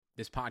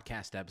This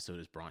podcast episode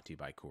is brought to you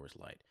by Coors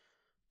Light.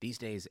 These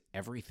days,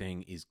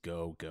 everything is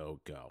go, go,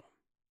 go.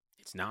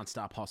 It's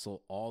nonstop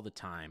hustle all the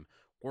time.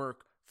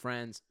 Work,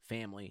 friends,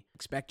 family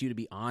expect you to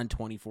be on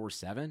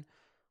 24/7.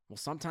 Well,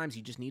 sometimes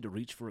you just need to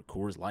reach for a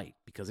Coors Light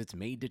because it's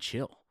made to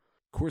chill.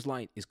 Coors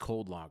Light is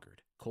cold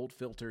lagered, cold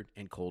filtered,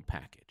 and cold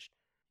packaged.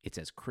 It's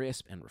as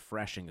crisp and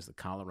refreshing as the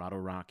Colorado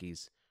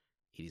Rockies.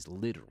 It is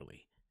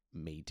literally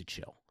made to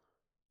chill.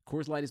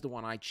 Coors Light is the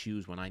one I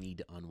choose when I need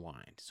to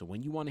unwind. So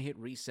when you want to hit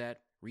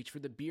reset, reach for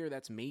the beer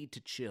that's made to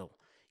chill.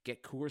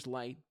 Get Coors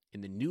Light in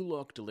the new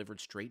look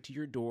delivered straight to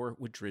your door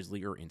with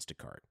Drizzly or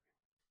Instacart.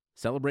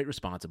 Celebrate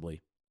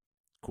responsibly.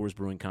 Coors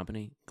Brewing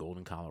Company,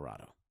 Golden,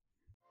 Colorado.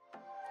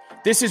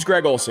 This is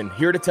Greg Olson,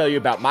 here to tell you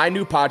about my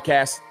new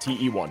podcast,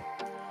 TE1.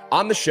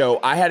 On the show,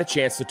 I had a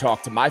chance to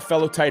talk to my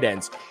fellow tight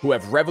ends who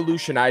have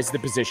revolutionized the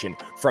position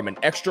from an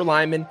extra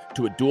lineman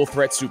to a dual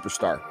threat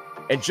superstar.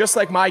 And just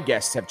like my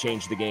guests have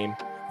changed the game,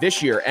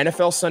 this year,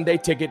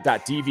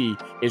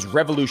 NFLSundayTicket.tv is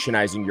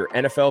revolutionizing your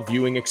NFL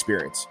viewing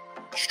experience.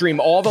 Stream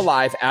all the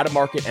live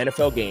out-of-market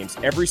NFL games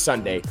every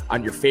Sunday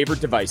on your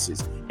favorite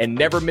devices and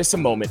never miss a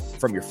moment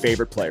from your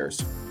favorite players.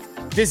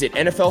 Visit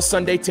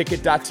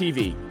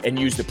NFLSundayTicket.tv and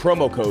use the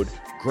promo code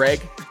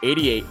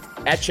GREG88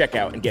 at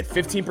checkout and get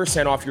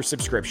 15% off your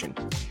subscription.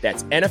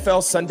 That's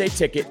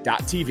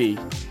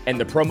NFLSundayTicket.tv and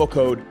the promo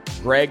code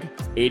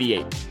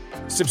GREG88.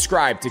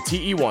 Subscribe to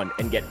TE1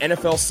 and get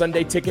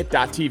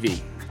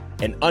NFLSundayTicket.tv,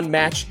 an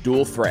unmatched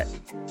dual threat.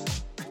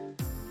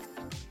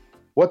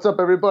 What's up,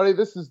 everybody?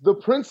 This is the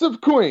Prince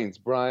of Queens,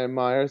 Brian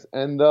Myers,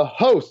 and the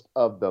host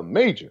of the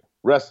Major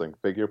Wrestling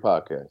Figure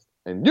Podcast.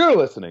 And you're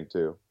listening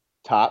to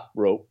Top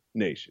Rope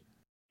Nation.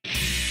 Ladies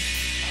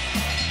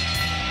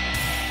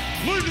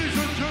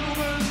and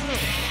gentlemen,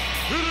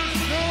 it is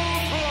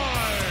now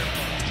time!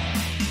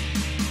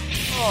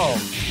 Oh,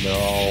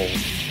 no.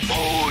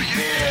 Oh,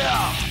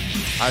 yeah!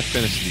 I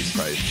finished these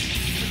fights.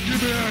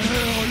 Give me a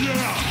hell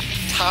yeah!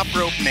 Top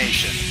Rope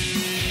Nation.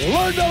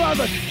 Learn to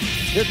love it.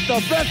 It's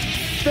the best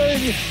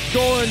thing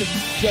going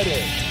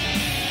today.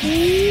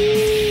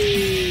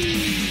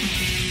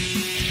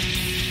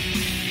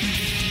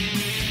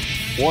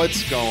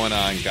 What's going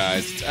on,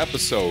 guys? It's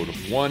episode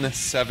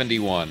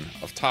 171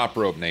 of Top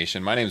Rope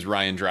Nation. My name is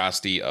Ryan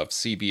Drosty of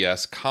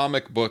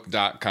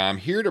CBSComicBook.com,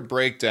 here to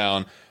break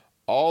down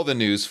all the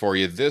news for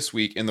you this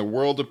week in the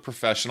world of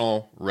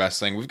professional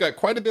wrestling. We've got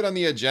quite a bit on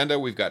the agenda.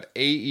 We've got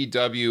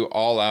AEW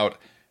All Out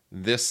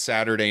this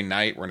Saturday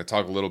night. We're going to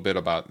talk a little bit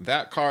about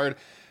that card,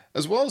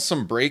 as well as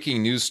some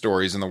breaking news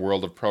stories in the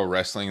world of pro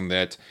wrestling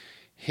that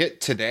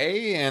hit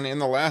today and in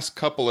the last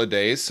couple of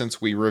days since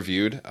we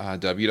reviewed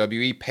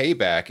WWE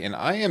Payback. And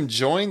I am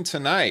joined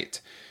tonight,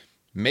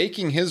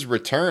 making his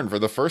return for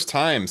the first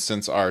time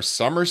since our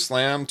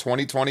SummerSlam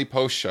 2020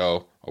 post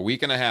show a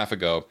week and a half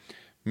ago,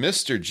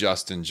 Mr.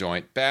 Justin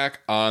Joint,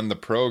 back on the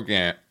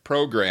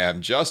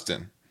program.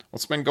 Justin,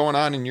 what's been going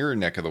on in your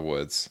neck of the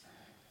woods?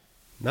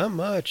 Not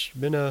much.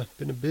 Been a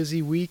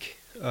busy week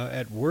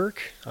at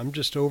work. I'm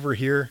just over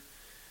here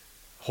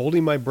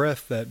holding my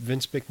breath that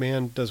Vince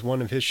McMahon does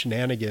one of his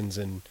shenanigans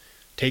and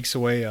takes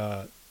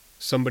away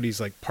somebody's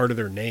like part of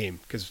their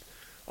name. Because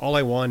all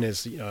I want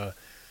is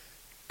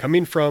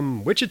coming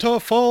from Wichita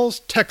Falls,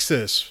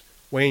 Texas,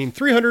 weighing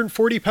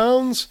 340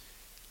 pounds,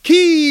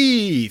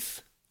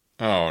 Keith.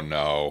 Oh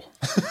no.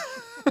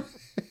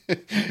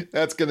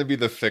 That's going to be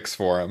the fix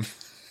for him.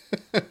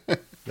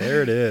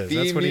 There it is.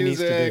 That's what he needs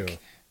to do.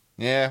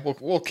 Yeah,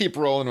 we'll keep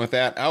rolling with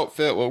that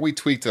outfit. Well, we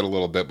tweaked it a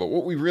little bit, but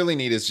what we really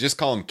need is just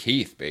call him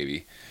Keith,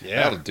 baby.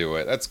 Yeah. That'll do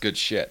it. That's good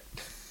shit.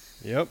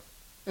 Yep.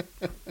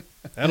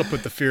 That'll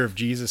put the fear of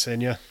Jesus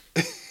in you.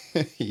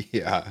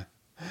 Yeah.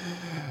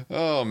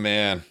 Oh,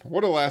 man.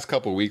 What a last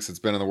couple of weeks it's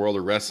been in the world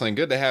of wrestling.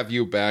 Good to have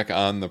you back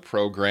on the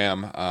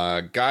program.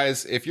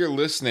 Guys, if you're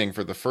listening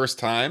for the first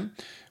time,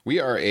 we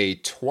are a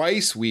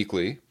twice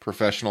weekly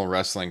professional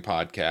wrestling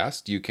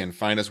podcast. You can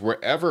find us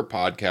wherever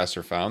podcasts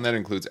are found. That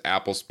includes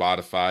Apple,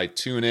 Spotify,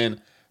 TuneIn,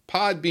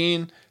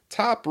 Podbean,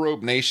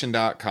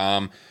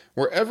 TopRopeNation.com.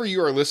 Wherever you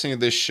are listening to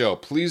this show,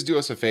 please do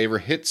us a favor,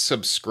 hit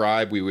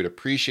subscribe. We would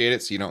appreciate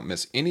it so you don't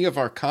miss any of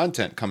our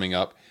content coming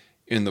up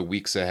in the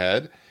weeks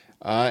ahead.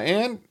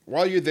 And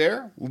while you're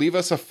there, leave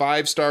us a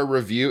 5-star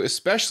review,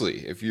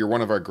 especially if you're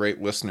one of our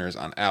great listeners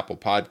on Apple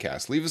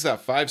Podcasts. Leave us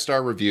that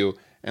 5-star review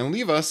and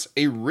leave us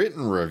a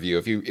written review.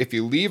 If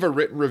you leave a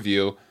written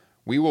review,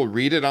 we will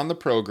read it on the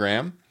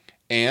program,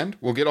 and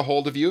we'll get a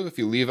hold of you if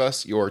you leave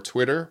us your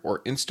Twitter or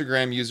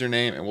Instagram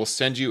username, and we'll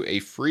send you a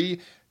free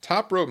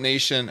Top Rope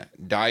Nation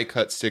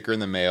die-cut sticker in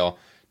the mail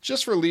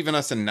just for leaving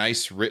us a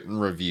nice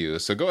written review.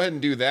 So go ahead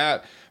and do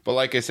that. But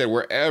like I said,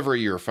 wherever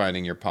you're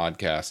finding your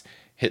podcast,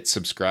 hit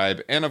subscribe.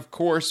 And of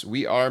course,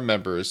 we are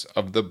members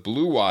of the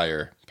Blue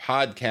Wire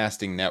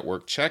Podcasting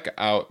Network. Check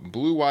out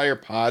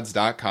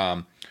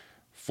BlueWirePods.com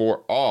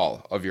for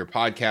all of your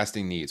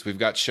podcasting needs. We've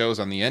got shows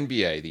on the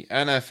NBA, the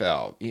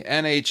NFL, the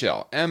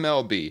NHL,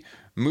 MLB,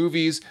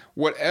 movies,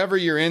 whatever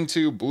you're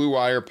into, Blue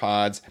Wire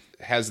Pods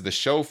has the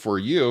show for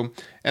you.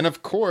 And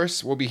of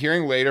course, we'll be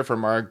hearing later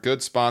from our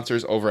good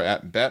sponsors over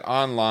at Bet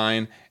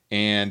Online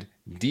and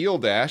Deal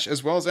Dash,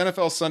 as well as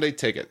NFL Sunday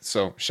Ticket.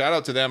 So shout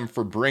out to them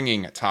for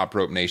bringing Top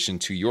Rope Nation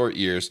to your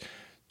ears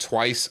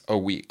twice a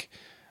week.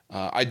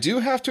 I do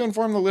have to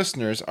inform the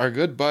listeners, our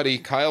good buddy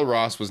Kyle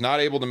Ross was not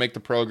able to make the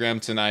program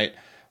tonight,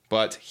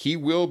 but he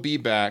will be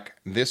back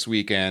this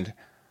weekend,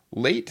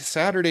 late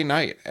Saturday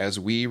night, as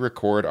we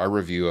record our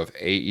review of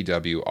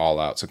AEW All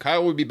Out. So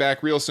Kyle will be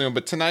back real soon,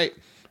 but tonight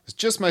it's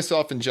just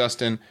myself and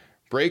Justin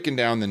breaking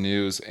down the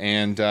news.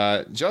 And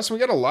Justin, we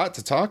got a lot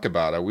to talk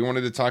about. We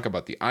wanted to talk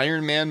about the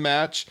Iron Man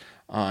match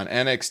on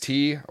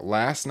NXT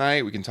last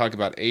night. We can talk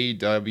about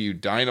AEW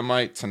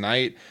Dynamite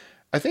tonight.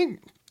 I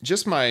think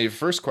just my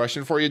first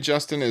question for you,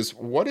 Justin, is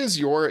what is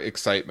your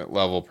excitement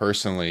level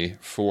personally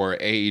for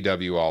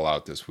AEW All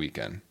Out this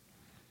weekend?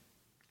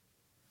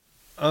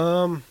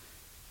 Kind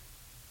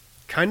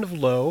of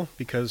low,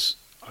 because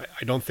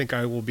I don't think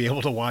I will be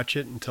able to watch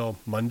it until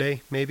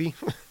Monday, maybe.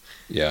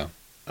 Yeah.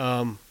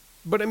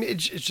 But I mean,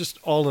 it's just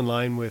all in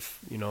line with,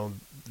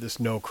 this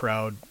no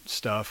crowd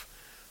stuff.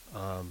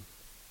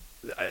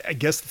 I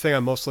guess the thing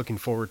I'm most looking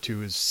forward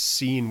to is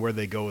seeing where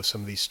they go with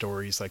some of these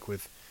stories, like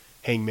with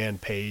Hangman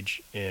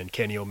Page and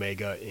Kenny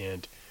Omega,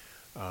 and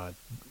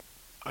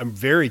I'm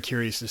very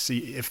curious to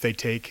see if they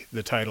take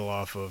the title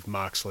off of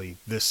Moxley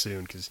this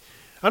soon, because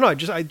I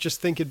don't know, I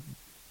just think it'd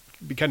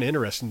be kind of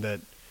interesting that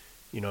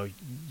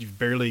you've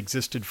barely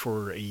existed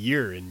for a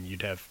year and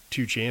you'd have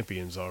two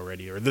champions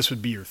already, or this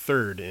would be your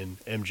third in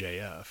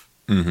MJF.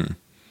 Mm-hmm.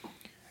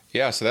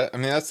 Yeah, so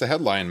that's the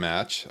headline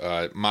match,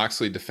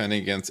 Moxley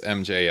defending against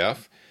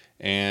MJF,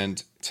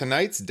 and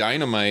tonight's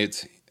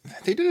Dynamite,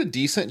 they did a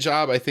decent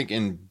job, I think,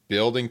 in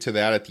building to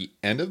that at the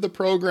end of the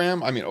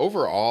program. I mean,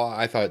 overall,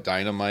 I thought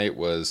Dynamite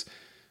was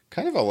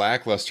kind of a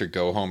lackluster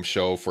go-home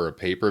show for a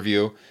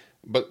pay-per-view.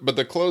 But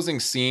the closing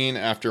scene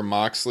after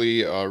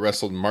Moxley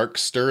wrestled Mark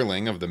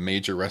Sterling of the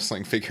Major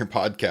Wrestling Figure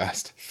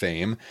Podcast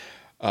fame,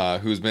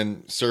 who's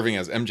been serving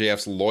as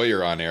MJF's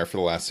lawyer on air for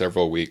the last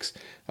several weeks,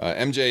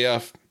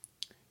 MJF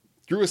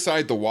threw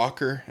aside the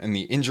walker and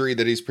the injury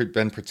that he's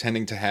been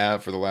pretending to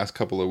have for the last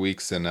couple of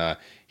weeks, and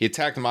he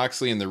attacked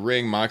Moxley in the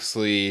ring.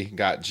 Moxley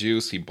got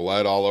juice. He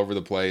bled all over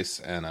the place,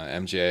 and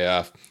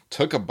MJF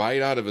took a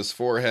bite out of his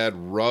forehead,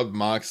 rubbed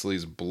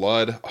Moxley's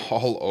blood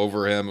all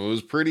over him. It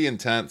was pretty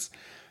intense.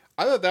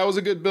 I thought that was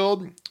a good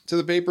build to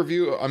the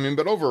pay-per-view. I mean,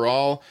 but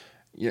overall,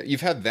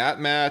 you've had that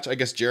match. I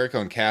guess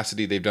Jericho and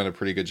Cassidy, they've done a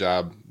pretty good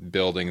job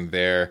building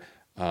there.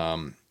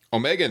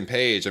 Omega and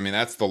Page, I mean,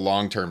 that's the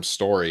long-term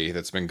story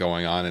that's been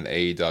going on in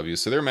AEW.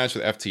 So their match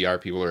with FTR,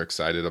 people are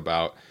excited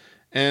about.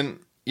 And,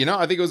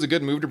 I think it was a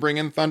good move to bring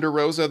in Thunder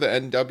Rosa, the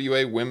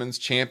NWA Women's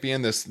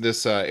Champion. This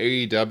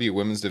AEW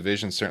Women's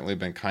Division certainly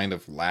been kind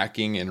of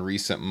lacking in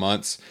recent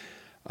months.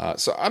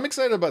 So I'm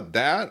excited about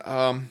that.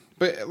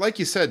 But like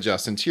you said,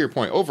 Justin, to your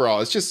point,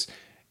 overall,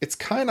 it's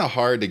kind of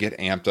hard to get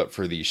amped up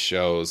for these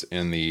shows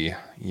in the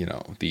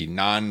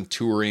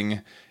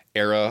non-touring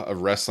era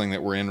of wrestling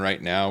that we're in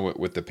right now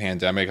with the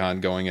pandemic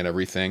ongoing and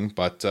everything.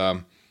 But,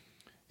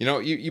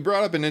 you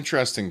brought up an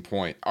interesting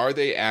point. Are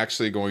they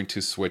actually going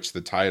to switch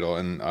the title?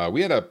 And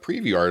we had a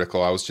preview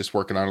article I was just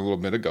working on a little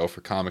bit ago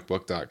for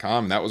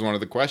comicbook.com, and that was one of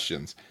the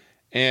questions.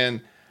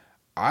 And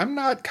I'm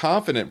not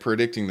confident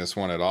predicting this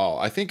one at all.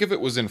 I think if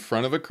it was in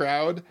front of a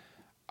crowd,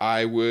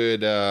 I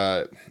would,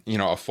 a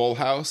full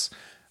house,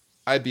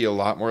 I'd be a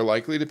lot more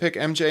likely to pick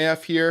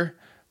MJF here.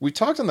 We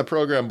talked on the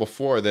program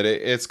before that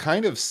it's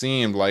kind of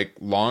seemed like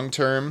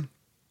long-term,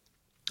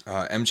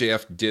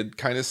 MJF did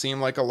kind of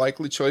seem like a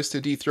likely choice to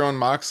dethrone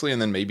Moxley,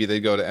 and then maybe they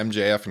go to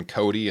MJF and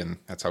Cody, and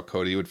that's how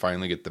Cody would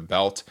finally get the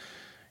belt.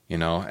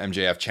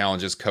 MJF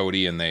challenges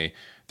Cody, and they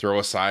throw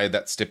aside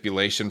that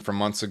stipulation from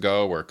months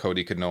ago where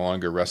Cody could no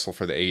longer wrestle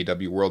for the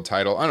AEW World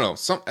title. I don't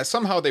know.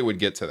 Somehow they would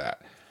get to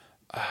that.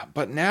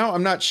 But now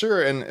I'm not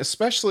sure, and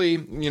especially,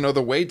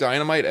 the way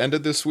Dynamite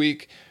ended this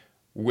week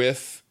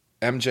with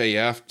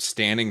MJF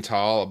standing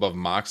tall above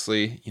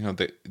Moxley,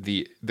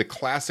 the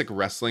classic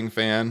wrestling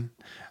fan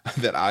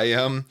that I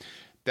am,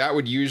 that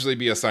would usually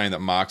be a sign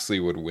that Moxley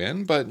would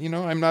win. But,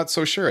 I'm not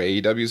so sure.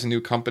 AEW is a new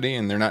company,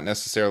 and they're not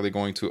necessarily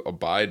going to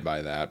abide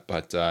by that.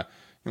 But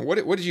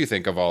what did you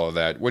think of all of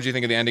that? What did you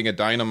think of the ending of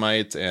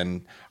Dynamite?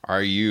 And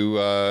are you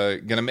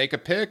going to make a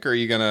pick, or are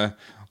you going to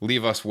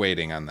leave us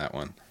waiting on that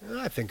one?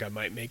 I think I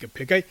might make a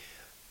pick.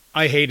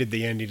 I hated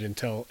the ending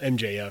until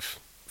MJF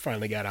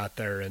finally got out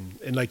there,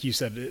 and like you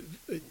said,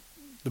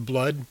 the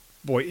blood,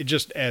 boy, it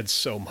just adds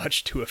so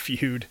much to a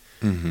feud.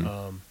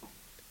 Mm-hmm.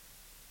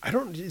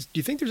 Do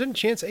you think there's any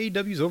chance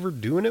AEW's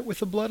overdoing it with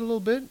the blood a little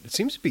bit? It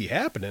seems to be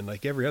happening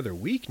like every other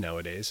week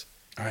nowadays.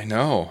 I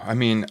know. I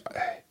mean,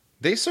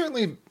 they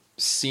certainly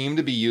seem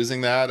to be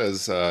using that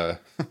as a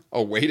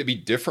way to be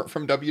different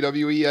from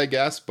WWE, I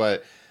guess,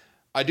 but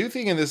I do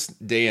think in this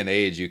day and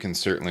age, you can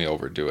certainly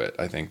overdo it.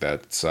 I think I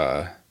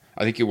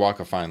think you walk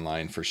a fine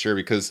line for sure,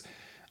 because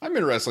I've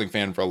been a wrestling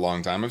fan for a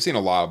long time. I've seen a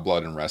lot of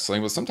blood in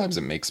wrestling, but sometimes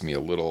it makes me a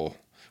little,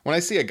 when I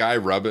see a guy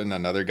rubbing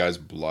another guy's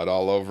blood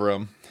all over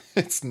him,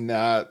 it's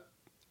not,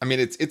 I mean,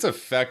 it's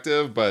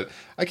effective, but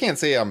I can't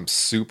say I'm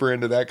super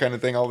into that kind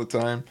of thing all the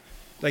time.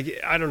 Like,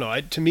 I don't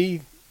know. To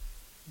me,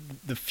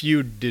 the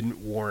feud didn't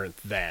warrant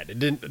that.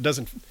 It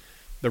doesn't,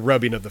 the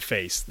rubbing of the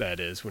face, that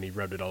is, when he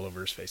rubbed it all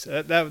over his face.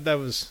 That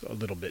was a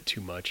little bit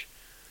too much.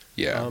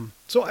 Yeah.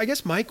 So I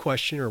guess my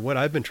question, or what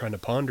I've been trying to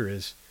ponder,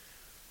 is,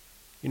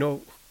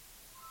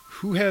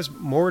 who has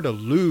more to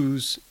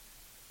lose,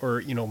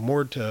 or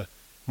more to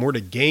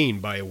gain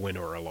by a win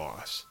or a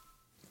loss?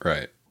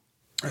 Right.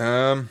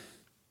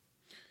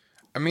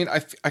 I mean, I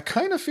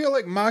kind of feel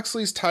like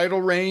Moxley's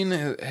title reign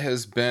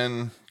has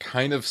been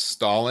kind of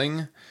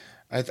stalling.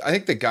 I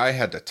think the guy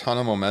had a ton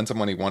of momentum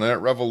when he won it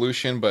at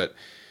Revolution, but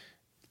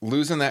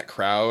losing that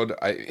crowd,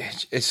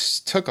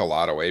 it took a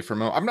lot away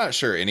from him. I'm not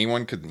sure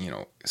anyone could,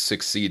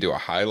 succeed to a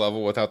high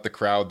level without the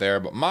crowd there,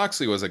 but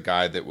Moxley was a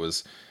guy that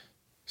was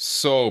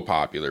so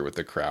popular with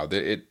the crowd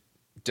that it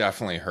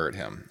definitely hurt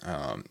him.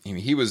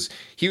 He was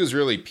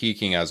really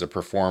peaking as a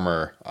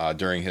performer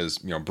during his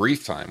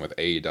brief time with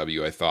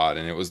AEW, I thought,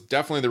 and it was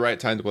definitely the right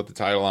time to put the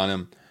title on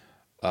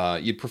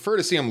him. You'd prefer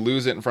to see him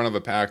lose it in front of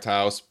a packed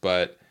house,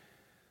 but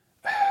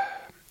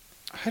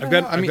I've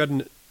got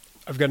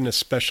an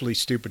especially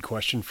stupid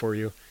question for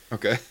you.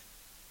 Okay.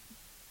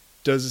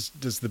 Does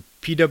the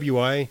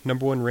PWI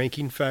number one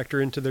ranking factor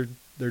into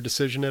their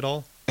decision at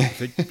all?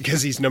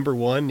 Because he's number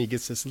one, he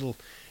gets this little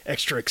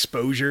extra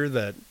exposure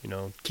that,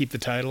 keep the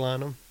title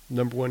on him,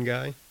 number one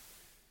guy?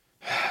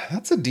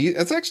 That's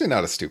actually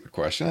not a stupid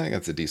question. I think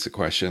that's a decent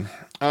question.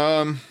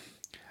 I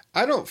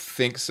don't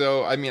think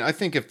so. I mean, I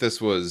think if this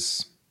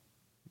was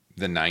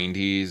the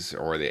 90s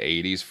or the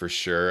 80s for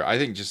sure, I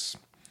think just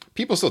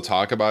people still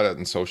talk about it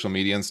in social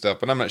media and stuff,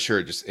 but I'm not sure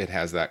it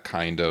has that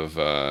kind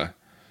of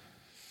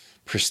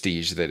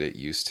prestige that it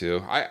used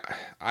to.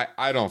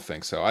 I don't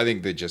think so. I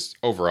think they just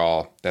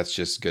overall that's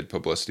just good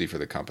publicity for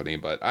the company,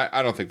 but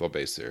I don't think they'll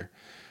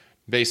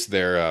base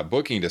their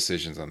booking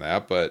decisions on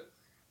that, but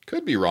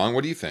could be wrong.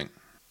 What do you think?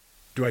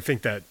 Do I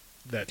think that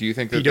do you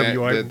think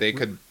PWI that they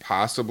could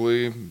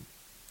possibly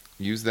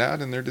use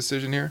that in their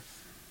decision here?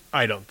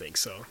 I don't think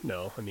so.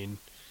 No, I mean,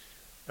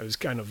 I was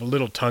kind of a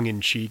little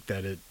tongue-in-cheek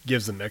that it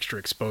gives them extra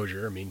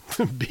exposure. I mean,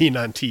 being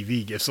on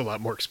TV gives a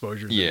lot more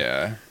exposure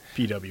than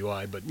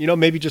PWI, but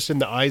maybe just in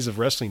the eyes of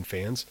wrestling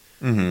fans.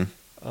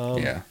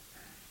 Mm-hmm.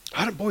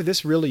 Boy,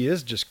 this really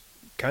is just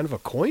kind of a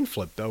coin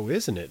flip, though,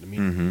 isn't it? I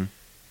mean,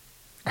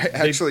 I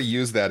actually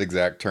used that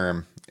exact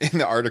term in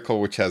the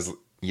article, which has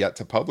yet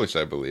to publish,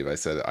 I believe.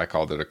 I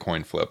called it a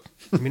coin flip.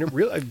 I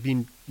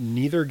mean,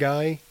 neither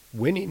guy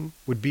winning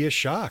would be a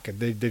shock.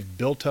 They've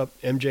built up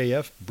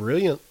MJF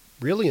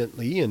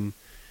brilliantly, and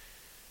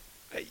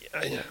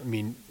I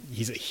mean,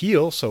 he's a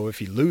heel, so if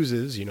he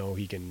loses,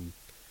 he can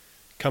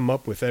come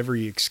up with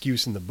every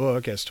excuse in the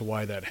book as to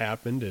why that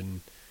happened and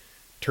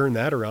turn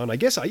that around. I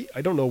guess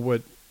I don't know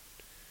what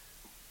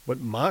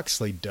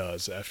Moxley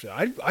does after.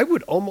 I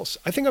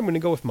think I'm going to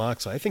go with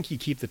Moxley. I think you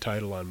keep the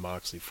title on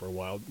Moxley for a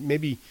while.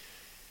 Maybe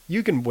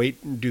you can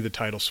wait and do the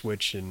title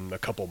switch in a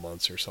couple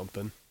months or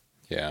something.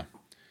 Yeah.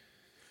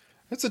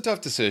 It's a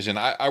tough decision.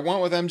 I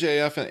went with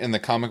MJF in the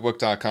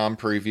comicbook.com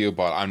preview,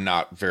 but I'm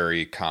not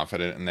very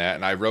confident in that.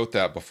 And I wrote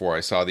that before I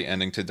saw the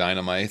ending to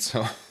Dynamite.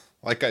 So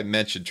like I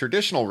mentioned,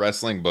 traditional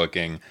wrestling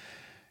booking,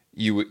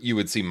 you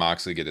would see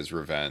Moxley get his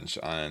revenge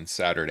on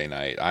Saturday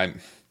night. I'm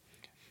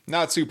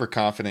not super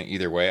confident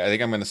either way. I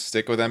think I'm going to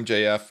stick with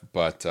MJF,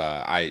 but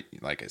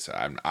like I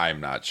said, I'm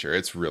not sure.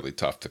 It's really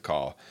tough to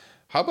call.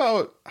 How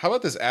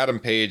about this Adam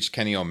Page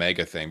Kenny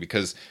Omega thing?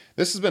 Because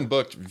this has been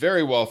booked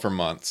very well for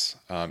months.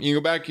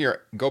 You can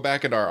go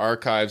back into our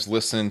archives,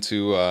 listen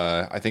to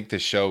I think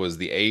this show is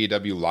the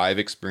AEW Live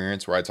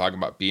Experience, where I talk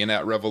about being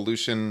at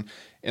Revolution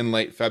in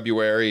late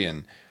February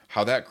and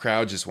how that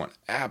crowd just went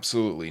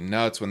absolutely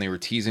nuts when they were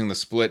teasing the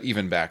split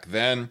even back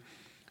then.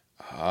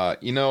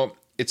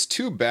 It's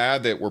too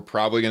bad that we're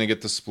probably going to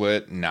get the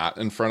split not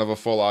in front of a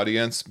full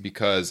audience,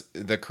 because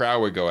the crowd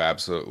would go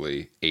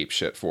absolutely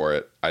apeshit for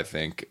it, I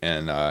think.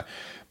 And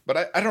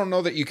but I don't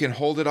know that you can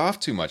hold it off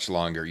too much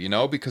longer,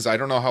 because I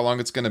don't know how long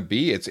it's going to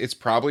be. It's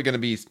probably going to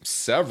be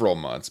several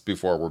months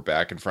before we're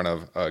back in front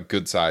of a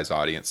good-sized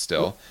audience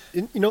still.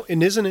 Well,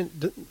 and isn't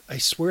it, I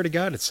swear to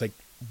God, it's like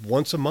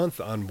once a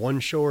month on one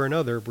show or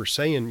another, we're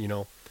saying,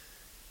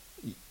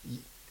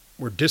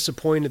 we're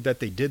disappointed that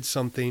they did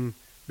something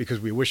because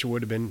we wish it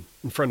would have been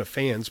in front of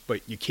fans,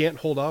 but you can't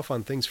hold off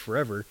on things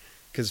forever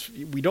because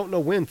we don't know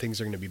when things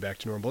are going to be back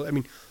to normal. I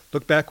mean,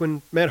 look back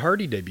when Matt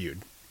Hardy debuted.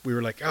 We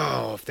were like,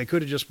 oh, if they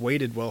could have just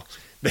waited, well,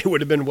 they would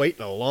have been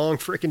waiting a long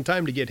freaking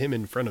time to get him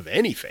in front of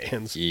any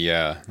fans.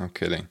 Yeah, no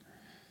kidding.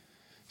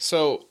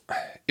 So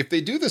if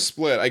they do the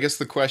split, I guess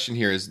the question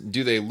here is,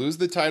 do they lose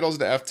the titles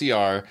to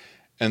FTR?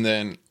 And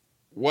then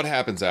what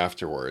happens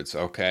afterwards?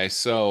 Okay,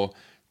 so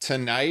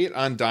tonight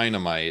on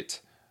Dynamite,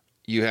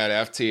 you had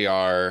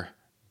FTR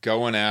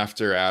going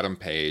after Adam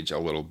Page a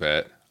little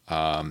bit.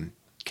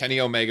 Kenny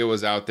Omega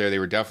was out there. They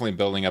were definitely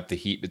building up the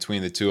heat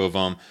between the two of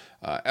them.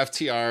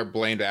 FTR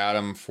blamed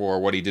Adam for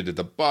what he did to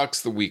the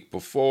Bucks the week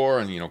before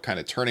and, kind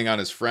of turning on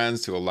his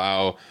friends to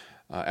allow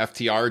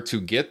FTR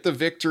to get the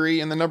victory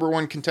in the number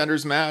one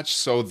contenders match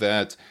so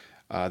that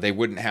they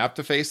wouldn't have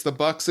to face the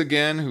Bucks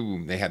again,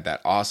 who they had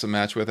that awesome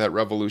match with at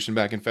Revolution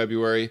back in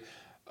February.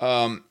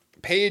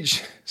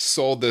 Paige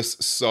sold this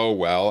so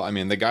well. I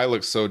mean, the guy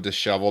looks so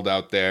disheveled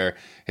out there.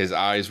 His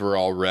eyes were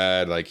all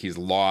red, like he's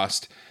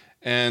lost.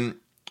 And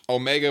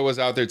Omega was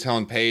out there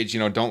telling Paige,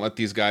 don't let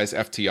these guys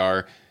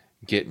FTR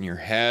get in your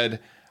head.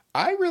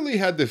 I really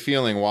had the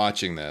feeling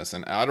watching this,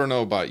 and I don't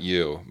know about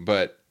you,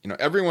 but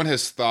everyone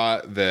has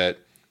thought that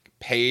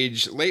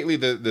Paige, lately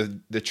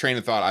the train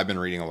of thought I've been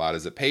reading a lot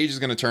is that Paige is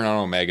going to turn on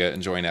Omega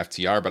and join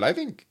FTR, but I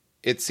think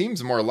it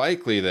seems more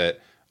likely that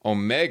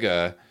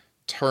Omega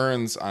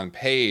turns on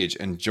Paige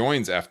and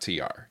joins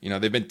FTR.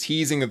 They've been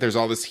teasing that there's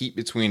all this heat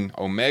between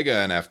Omega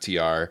and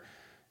FTR.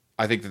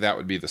 I think that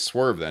would be the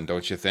swerve then,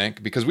 don't you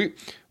think? Because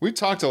we've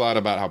talked a lot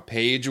about how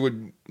Paige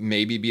would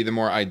maybe be the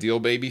more ideal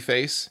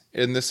babyface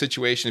in this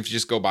situation if you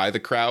just go by the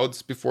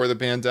crowds before the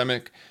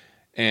pandemic.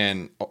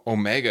 And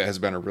Omega has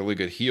been a really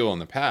good heel in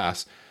the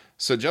past.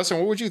 So Justin,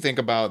 what would you think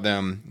about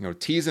them,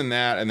 teasing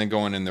that and then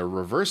going in the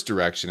reverse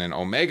direction and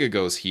Omega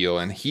goes heel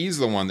and he's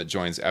the one that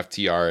joins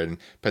FTR and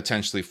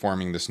potentially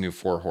forming this new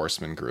 4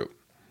 Horsemen group?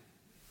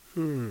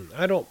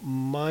 I don't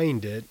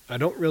mind it. I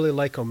don't really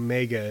like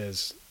Omega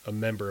as a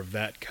member of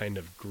that kind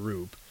of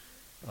group.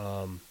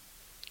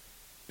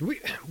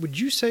 Would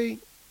you say,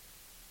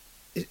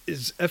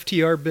 is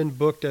FTR been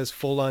booked as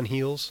full-on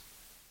heels?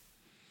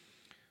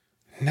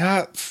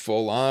 Not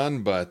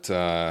full-on, but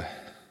I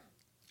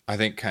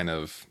think kind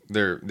of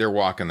they're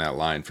walking that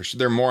line for sure.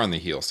 They're more on the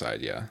heel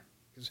side, yeah.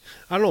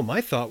 I don't know.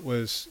 My thought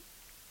was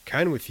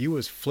kind of with you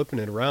was flipping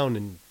it around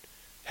and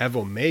have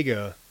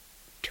Omega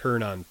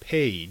turn on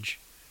Paige,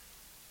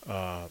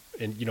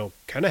 and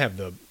kind of have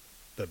the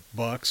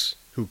Bucks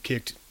who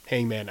kicked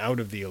Hangman out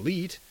of the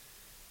Elite,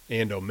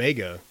 and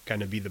Omega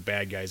kind of be the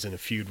bad guys in a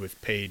feud with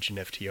Paige and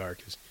FTR.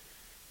 Because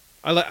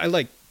I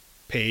like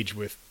Paige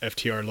with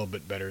FTR a little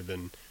bit better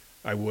than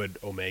I would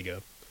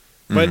Omega.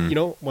 But,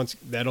 once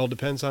that all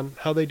depends on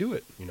how they do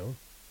it,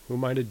 Who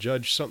am I to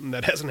judge something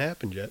that hasn't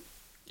happened yet?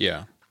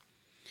 Yeah.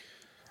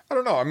 I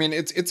don't know. I mean,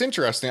 it's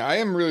interesting. I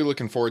am really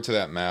looking forward to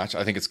that match.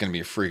 I think it's going to be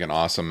a freaking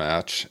awesome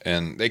match.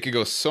 And they could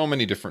go so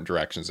many different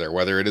directions there,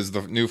 whether it is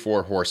the new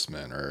 4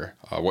 Horsemen or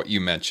what you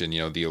mentioned,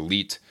 the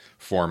Elite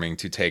forming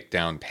to take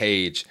down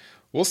Paige.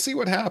 We'll see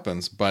what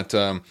happens. But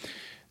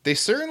they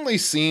certainly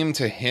seem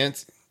to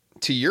hint,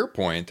 to your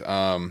point,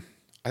 I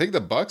think the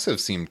Bucks have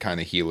seemed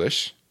kind of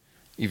heelish.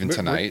 Even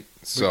tonight.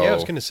 So yeah, I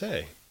was going to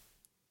say.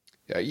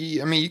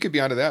 Yeah, I mean, you could be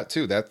onto that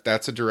too.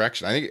 That's a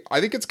direction. I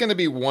think it's going to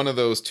be one of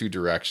those two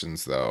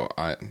directions, though.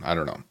 I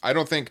don't know. I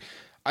don't think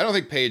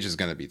Paige is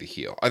going to be the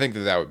heel. I think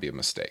that would be a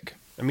mistake.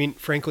 I mean,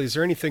 frankly, is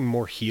there anything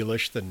more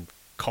heelish than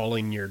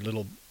calling your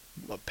little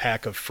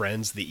pack of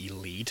friends the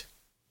Elite?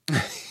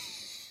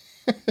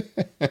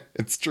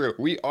 It's true.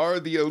 We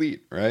are the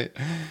Elite, right?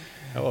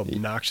 How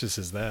obnoxious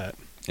is that?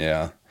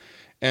 Yeah.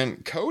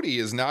 And Cody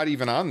is not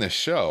even on this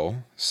show,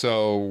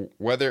 so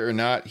whether or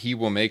not he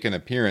will make an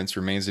appearance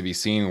remains to be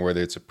seen,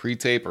 whether it's a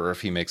pre-tape or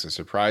if he makes a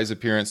surprise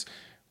appearance.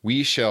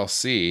 We shall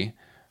see.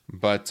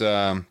 But,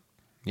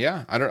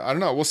 yeah, I don't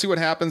know. We'll see what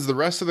happens. The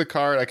rest of the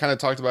card, I kind of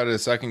talked about it a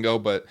second ago,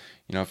 but,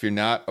 if you're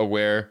not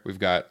aware, we've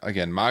got,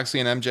 again, Moxley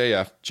and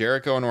MJF,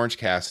 Jericho and Orange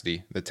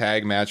Cassidy, the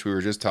tag match we were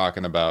just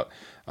talking about,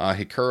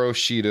 Hikaru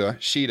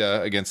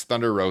Shida against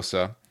Thunder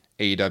Rosa,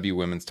 AEW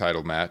Women's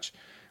title match.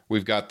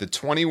 We've got the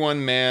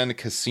 21-man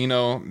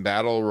Casino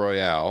Battle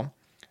Royale.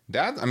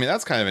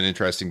 That's kind of an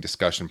interesting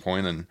discussion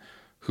point on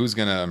who's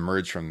going to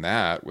emerge from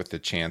that with the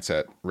chance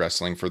at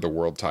wrestling for the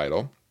world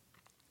title.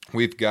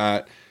 We've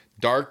got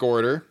Dark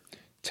Order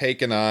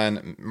taking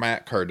on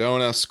Matt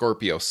Cardona,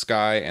 Scorpio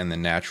Sky, and the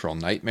Natural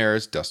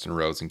Nightmares, Dustin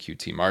Rhodes and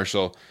QT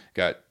Marshall.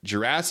 Got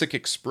Jurassic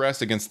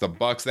Express against the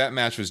Bucks. That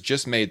match was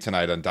just made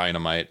tonight on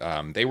Dynamite.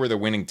 They were the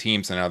winning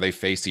team, so now they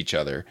face each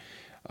other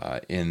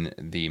in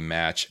the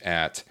match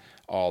at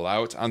All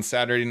Out on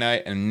Saturday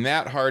night, and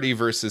Matt Hardy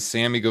versus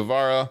Sammy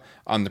Guevara.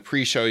 On the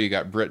pre-show, you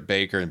got Britt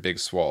Baker and Big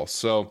Swole.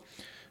 So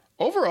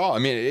overall, I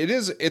mean,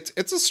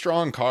 it's a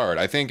strong card.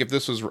 I think if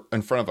this was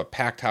in front of a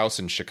packed house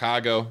in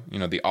Chicago,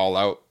 the All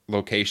Out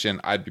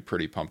location, I'd be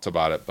pretty pumped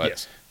about it. But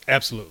yes,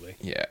 absolutely.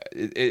 Yeah,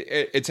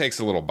 it takes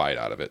a little bite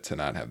out of it to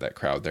not have that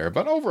crowd there.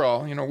 But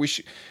overall,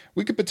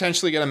 we could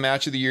potentially get a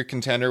match of the year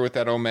contender with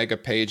that Omega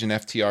Page and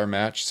FTR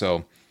match.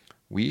 So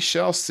we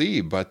shall see,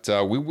 but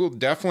we will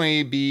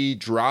definitely be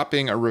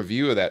dropping a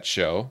review of that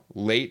show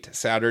late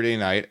Saturday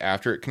night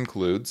after it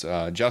concludes.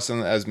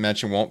 Justin, as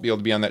mentioned, won't be able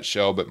to be on that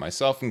show, but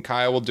myself and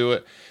Kyle will do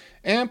it,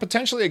 and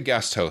potentially a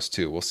guest host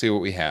too. We'll see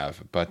what we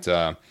have, but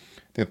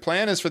the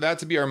plan is for that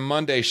to be our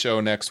Monday show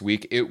next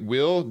week. It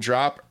will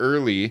drop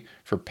early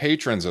for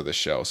patrons of the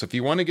show, so if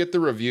you want to get the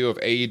review of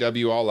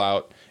AEW All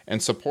Out and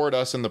support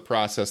us in the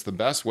process, the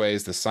best way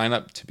is to sign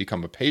up to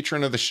become a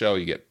patron of the show.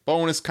 You get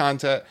bonus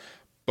content,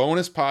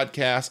 bonus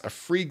podcast, a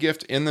free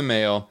gift in the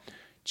mail.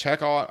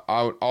 Check out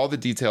all the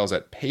details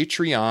at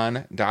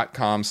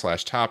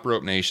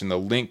patreon.com/TopRopeNation. The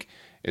link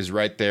is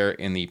right there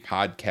in the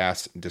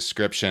podcast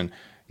description.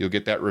 You'll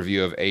get that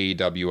review of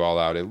AEW All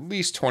Out at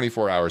least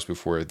 24 hours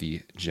before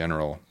the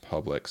general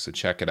public, so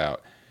check it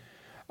out.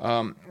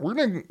 We're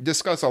going to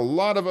discuss a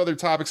lot of other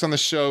topics on the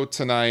show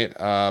tonight.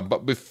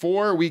 But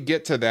before we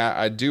get to that,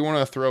 I do want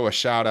to throw a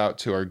shout out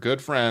to our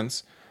good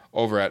friends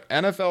over at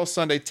NFL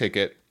Sunday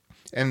Ticket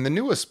and the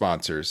newest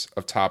sponsors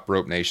of Top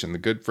Rope Nation, the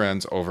good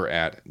friends over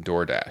at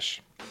DoorDash.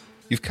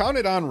 You've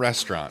counted on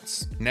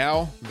restaurants.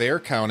 Now they're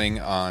counting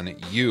on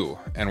you.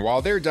 And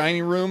while their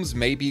dining rooms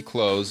may be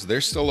closed,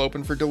 they're still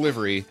open for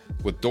delivery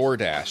with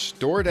DoorDash.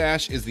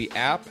 DoorDash is the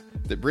app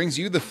that brings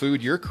you the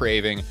food you're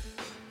craving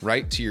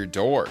right to your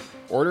door.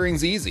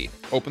 Ordering's easy.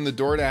 Open the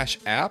DoorDash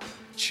app,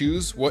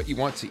 choose what you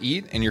want to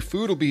eat, and your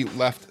food will be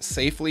left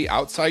safely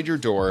outside your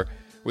door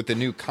with the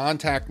new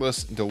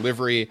contactless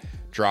delivery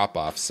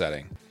drop-off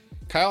setting.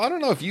 Kyle, I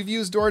don't know if you've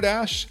used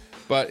DoorDash,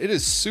 but it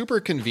is super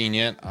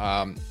convenient.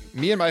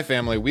 Me and my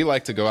family, we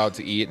like to go out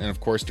to eat, and of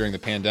course during the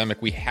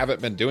pandemic we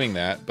haven't been doing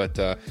that, but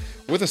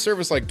with a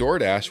service like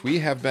DoorDash, we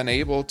have been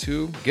able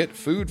to get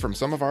food from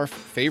some of our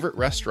favorite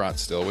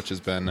restaurants still, which has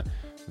been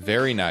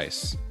very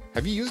nice.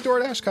 Have you used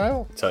DoorDash,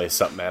 Kyle? I'll tell you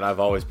something, man. I've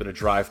always been a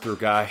drive-through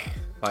guy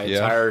my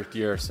entire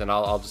years, and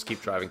I'll just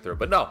keep driving through.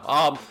 But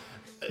no,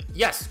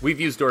 yes, we've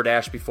used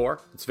DoorDash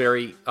before. It's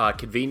very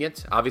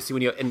convenient.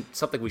 Obviously, and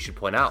something we should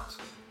point out,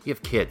 you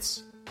have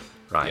kids,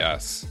 right?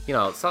 Yes. You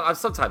know,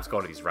 sometimes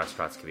going to these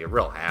restaurants can be a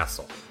real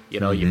hassle. You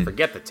know, you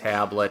forget the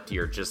tablet.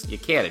 You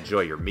can't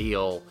enjoy your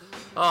meal.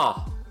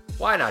 Oh,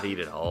 why not eat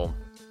at home?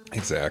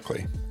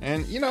 Exactly.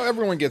 And, you know,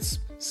 everyone gets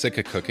sick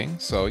of cooking,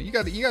 so you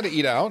got to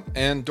eat out,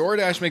 and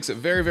DoorDash makes it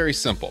very, very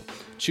simple.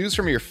 Choose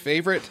from your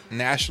favorite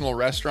national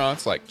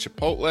restaurants like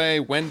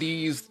Chipotle,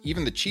 Wendy's,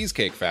 even the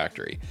Cheesecake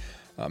Factory.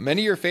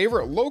 Many of your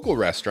favorite local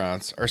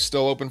restaurants are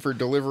still open for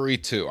delivery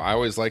too. I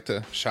always like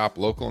to shop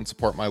local and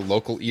support my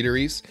local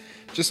eateries.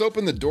 Just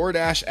open the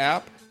DoorDash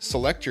app,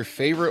 select your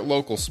favorite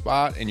local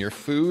spot, and your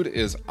food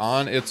is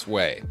on its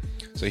way.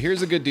 So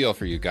here's a good deal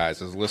for you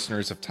guys as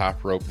listeners of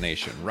Top Rope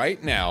Nation.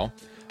 Right now,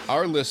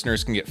 our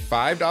listeners can get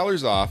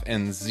 $5 off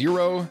and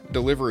 0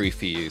 delivery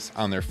fees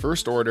on their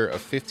first order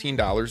of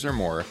 $15 or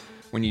more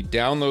when you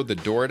download the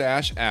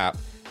DoorDash app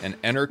and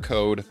enter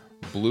code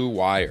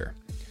BLUEWIRE.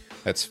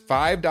 That's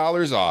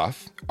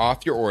 $5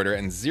 off your order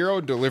and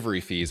 0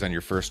 delivery fees on your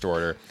first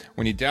order.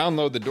 When you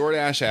download the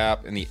DoorDash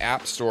app in the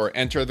App Store,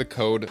 enter the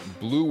code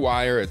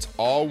BLUEWIRE. It's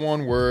all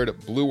one word,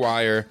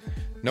 BLUEWIRE.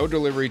 No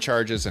delivery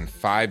charges and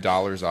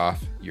 $5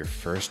 off your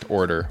first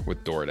order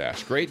with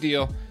DoorDash. Great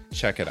deal.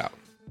 Check it out.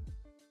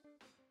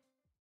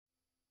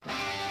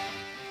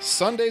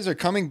 Sundays are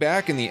coming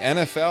back in the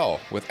NFL.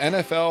 With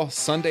NFL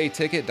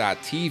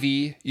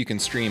SundayTicket.tv, you can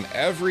stream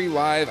every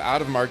live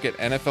out-of-market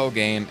NFL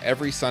game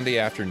every Sunday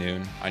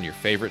afternoon on your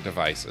favorite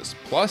devices.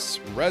 Plus,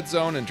 Red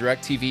Zone and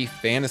DirecTV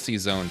Fantasy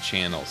Zone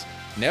channels.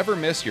 Never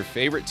miss your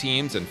favorite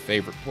teams and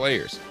favorite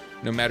players.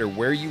 No matter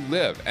where you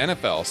live,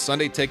 NFL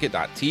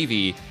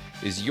SundayTicket.tv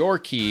is your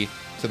key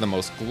to the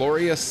most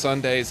glorious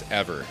Sundays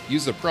ever.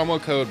 Use the promo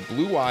code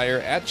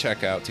BLUEWIRE at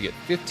checkout to get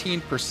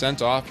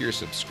 15% off your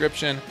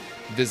subscription.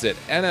 Visit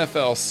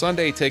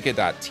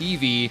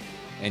NFLSundayTicket.tv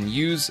and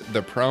use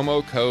the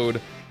promo code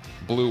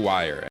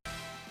BLUEWIRE.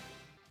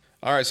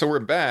 All right, so we're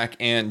back,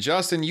 and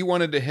Justin, you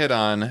wanted to hit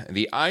on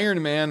the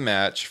Iron Man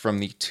match from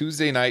the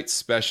Tuesday night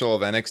special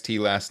of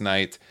NXT last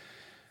night.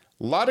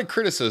 A lot of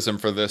criticism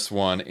for this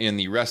one in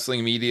the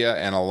wrestling media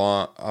and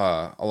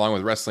along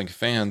with wrestling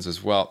fans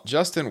as well.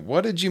 Justin,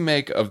 what did you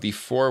make of the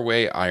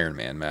 4-way Iron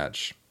Man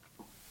match?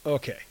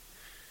 Okay.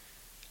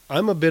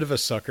 I'm a bit of a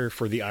sucker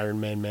for the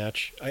Iron Man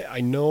match. I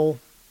know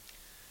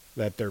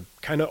that they're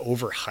kind of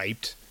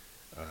overhyped.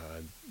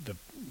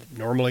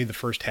 Normally the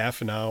first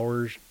half an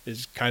hour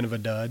is kind of a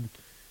dud.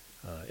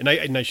 And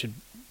I should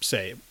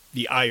say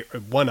the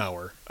 1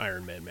 hour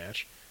Iron Man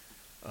match.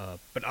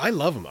 But I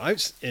love them. I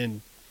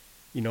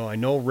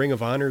know Ring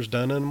of Honor's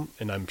done them,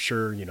 and I'm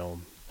sure,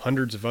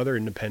 hundreds of other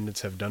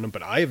independents have done them,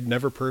 but I have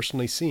never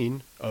personally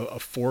seen a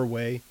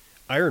 4-way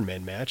Iron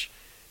Man match.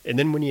 And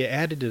then when you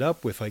added it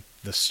up with like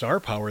the star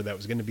power that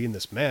was going to be in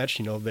this match,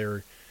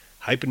 they're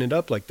hyping it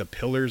up like the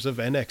pillars of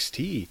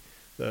NXT,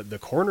 the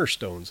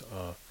cornerstones.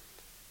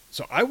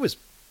 So I was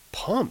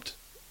pumped,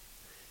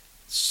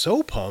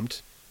 so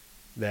pumped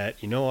that,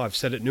 I've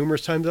said it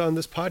numerous times on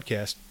this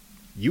podcast.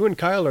 You and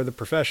Kyle are the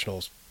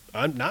professionals.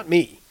 I'm not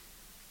me.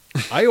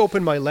 I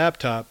opened my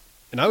laptop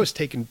and I was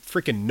taking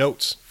freaking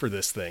notes for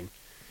this thing.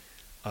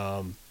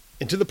 And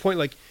to the point,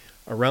 like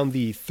around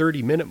the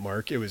 30-minute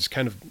mark, it was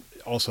kind of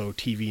also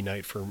TV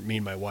night for me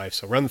and my wife.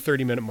 So around the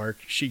 30-minute mark,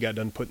 she got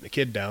done putting the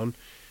kid down.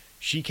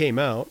 She came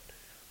out,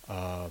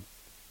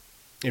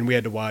 and we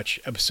had to watch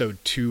episode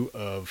 2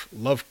 of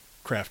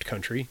Lovecraft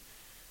Country,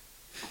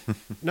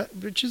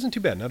 which isn't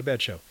too bad. Not a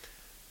bad show.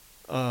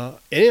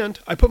 And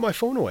I put my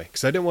phone away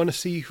because I didn't want to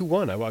see who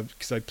won.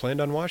 Because I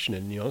planned on watching it.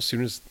 And, as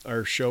soon as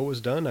our show was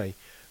done, I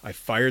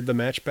fired the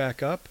match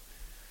back up.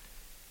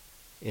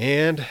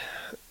 And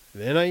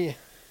then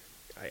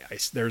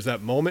there's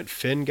that moment.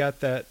 Finn got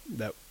that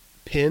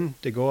pin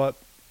to go up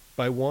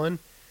by 1.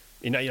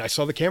 And I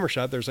saw the camera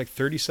shot. There's like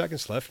 30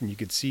 seconds left, and you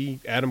could see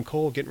Adam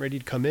Cole getting ready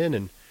to come in.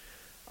 And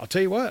I'll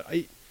tell you what,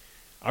 I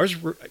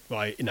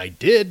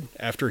did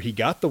after he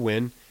got the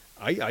win.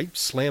 I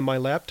slammed my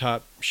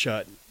laptop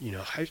shut. You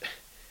know,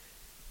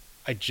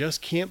 I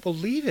just can't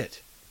believe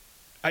it.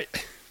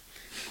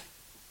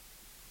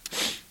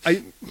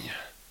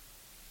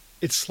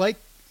 It's like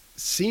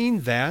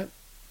seeing that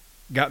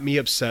got me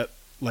upset,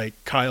 like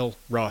Kyle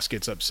Ross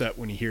gets upset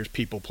when he hears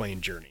people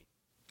playing Journey.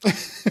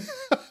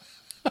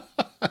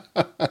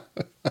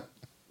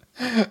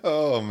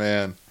 Oh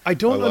man, I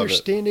don't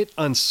understand it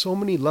on so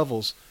many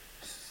levels.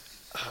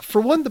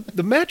 For one,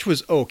 the match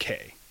was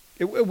okay.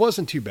 It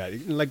wasn't too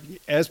bad. Like,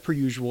 as per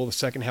usual, the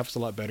second half was a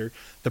lot better.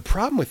 The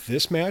problem with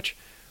this match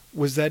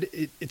was that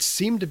it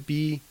seemed to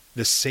be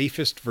the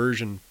safest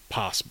version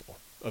possible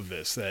of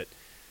this. That,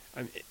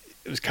 I mean,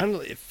 it was kind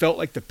of, it felt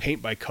like the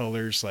paint by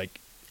colors, like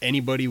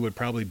anybody would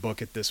probably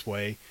book it this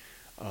way.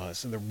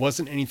 So there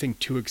wasn't anything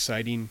too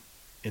exciting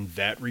in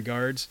that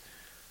regards.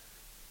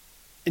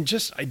 And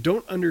just, I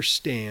don't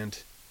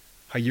understand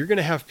how you're going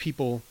to have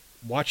people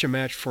watch a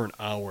match for an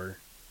hour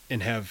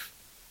and have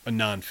a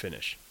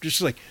non-finish.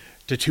 Just like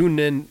to tune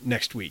in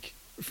next week.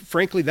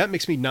 Frankly, that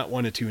makes me not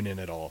want to tune in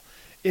at all.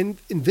 And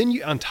then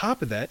you, on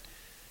top of that,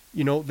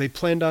 you know, they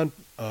planned on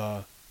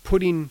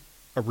putting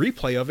a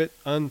replay of it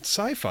on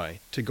Sci-Fi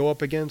to go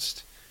up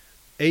against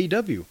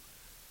AEW.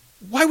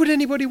 Why would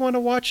anybody want to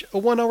watch a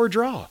 1 hour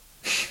draw?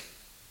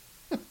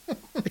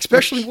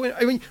 Especially when,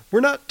 I mean,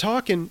 we're not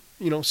talking,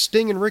 you know,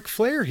 Sting and Ric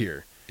Flair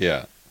here.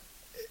 Yeah.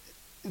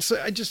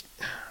 So I just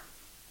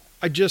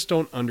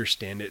don't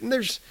understand it. And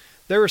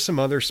there are some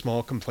other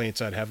small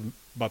complaints I'd have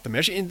about the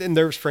match. And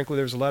there's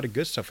a lot of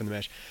good stuff in the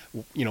match.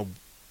 You know,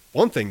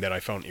 one thing that I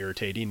found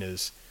irritating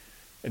is,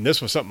 and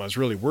this was something I was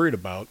really worried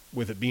about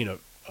with it being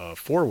a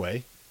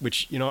four-way,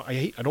 which, you know,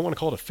 I don't want to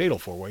call it a fatal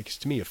four-way, because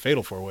to me a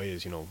fatal four-way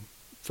is, you know,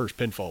 first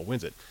pinfall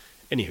wins it.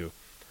 Anywho,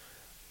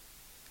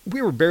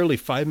 we were barely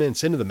 5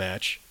 minutes into the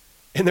match,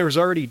 and there was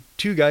already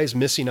two guys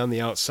missing on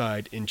the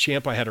outside, and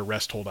Ciampa had a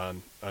rest hold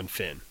on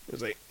Finn. It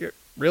was like,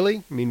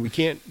 really? I mean, we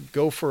can't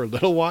go for a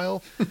little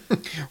while?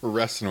 We're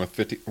resting with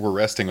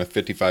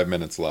 55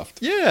 minutes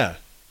left. Yeah.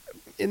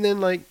 And then,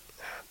 like,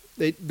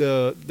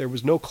 there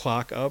was no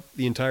clock up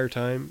the entire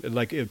time. It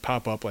would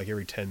pop up like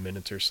every 10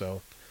 minutes or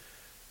so.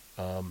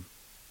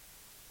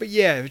 But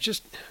yeah, it was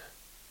just,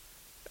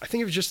 I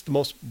think it was just the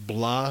most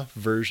blah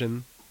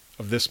version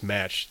of this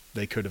match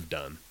they could have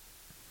done.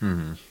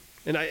 Mm-hmm.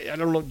 And I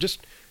don't know,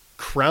 just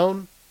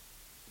crown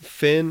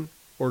Finn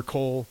or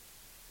Cole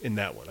in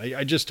that one.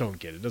 I just don't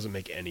get it. It doesn't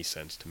make any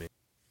sense to me.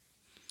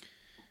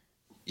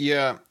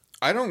 Yeah,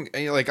 I don't,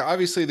 like,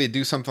 obviously they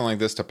do something like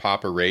this to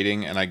pop a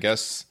rating, and I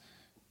guess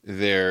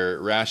their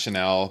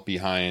rationale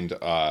behind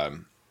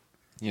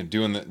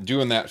doing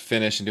that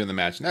finish and doing the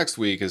match next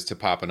week is to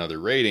pop another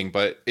rating,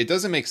 but it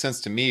doesn't make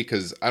sense to me,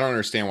 because I don't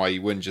understand why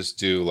you wouldn't just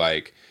do,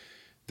 like,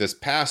 this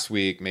past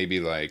week, maybe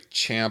like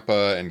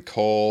Ciampa and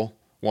Cole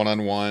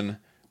one-on-one,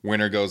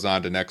 winner goes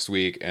on to next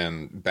week,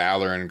 and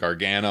Balor and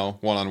Gargano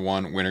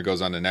one-on-one, winner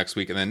goes on to next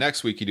week, and then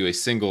next week you do a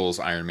singles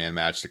Iron Man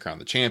match to crown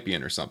the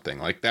champion or something.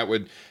 Like, that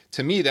would,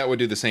 to me, that would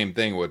do the same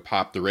thing. It would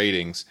pop the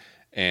ratings,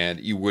 and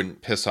you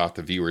wouldn't piss off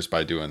the viewers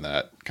by doing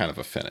that kind of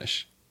a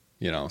finish,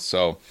 you know?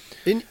 So,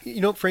 and,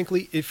 you know,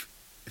 frankly, if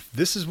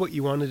this is what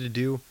you wanted to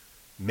do,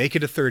 make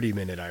it a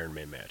 30-minute Iron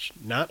Man match,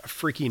 not a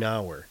freaking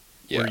hour.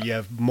 Yeah. Where you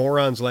have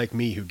morons like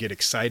me who get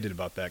excited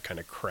about that kind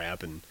of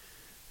crap and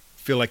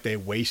feel like they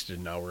wasted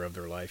an hour of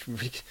their life.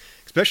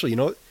 Especially, you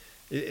know,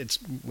 it's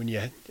when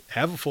you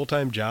have a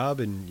full-time job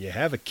and you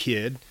have a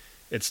kid,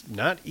 it's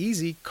not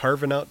easy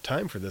carving out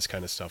time for this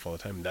kind of stuff all the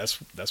time. And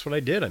that's what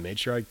I did. I made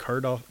sure I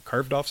carved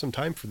off some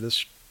time for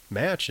this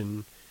match,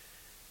 and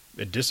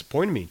it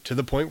disappointed me to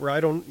the point where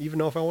I don't even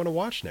know if I want to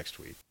watch next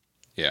week.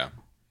 Yeah.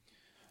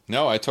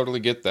 No, I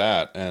totally get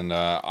that. And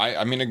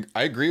I mean,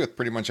 I agree with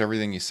pretty much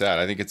everything you said.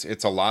 I think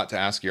it's a lot to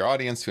ask your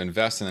audience to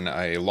invest in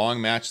a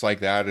long match like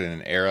that in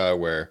an era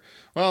where,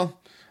 well,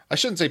 I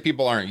shouldn't say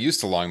people aren't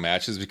used to long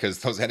matches, because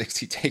those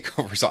NXT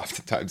takeovers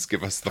oftentimes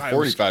give us the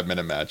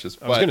 45-minute matches.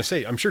 I was going to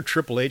say, I'm sure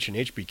Triple H and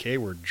HBK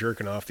were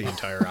jerking off the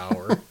entire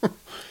hour.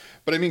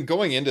 But I mean,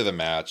 going into the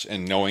match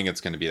and knowing it's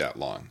going to be that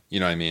long,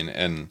 you know what I mean?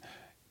 And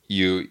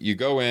you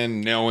go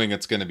in knowing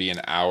it's going to be an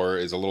hour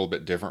is a little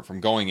bit different from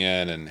going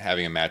in and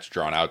having a match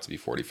drawn out to be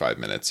 45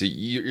 minutes.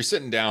 You're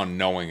sitting down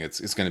knowing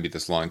it's going to be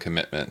this long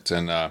commitment.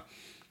 And I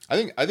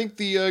think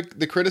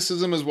the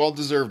criticism is well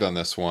deserved on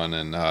this one.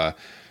 And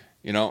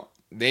you know,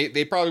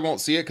 they probably won't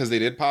see it because they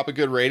did pop a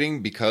good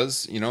rating,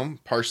 because, you know,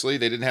 partially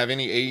they didn't have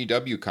any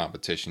AEW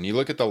competition. You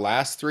look at the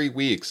last 3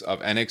 weeks of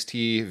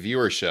NXT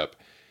viewership,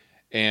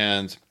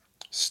 and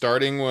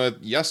starting with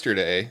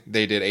yesterday,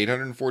 they did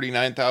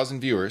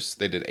 849,000 viewers.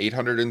 They did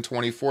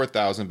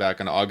 824,000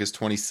 back on August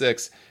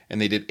 26th,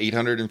 and they did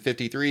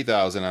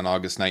 853,000 on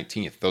August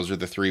 19th. Those are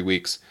the 3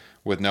 weeks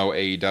with no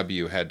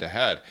AEW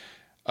head-to-head.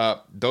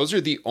 Those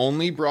are the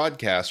only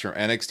broadcasts from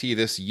NXT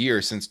this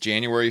year since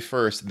January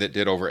 1st that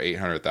did over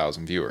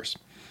 800,000 viewers.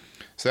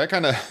 So that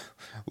kind of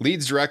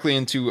leads directly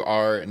into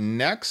our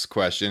next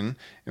question,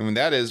 and when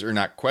that is, or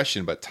not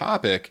question, but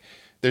topic.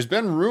 There's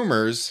been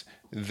rumors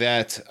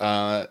that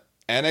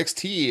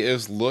NXT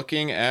is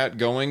looking at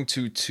going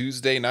to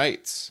Tuesday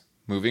nights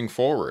moving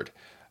forward.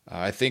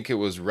 I think it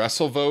was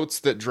WrestleVotes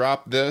that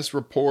dropped this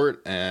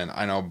report, and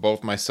I know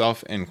both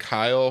myself and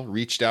Kyle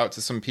reached out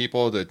to some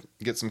people to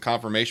get some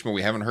confirmation, but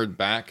we haven't heard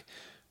back.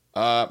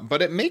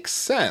 But it makes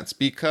sense,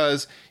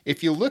 because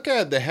if you look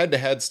at the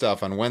head-to-head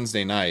stuff on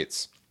Wednesday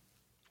nights,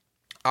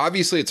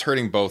 obviously it's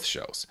hurting both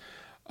shows.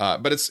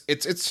 But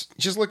it's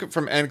just look at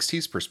from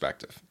NXT's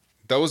perspective.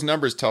 Those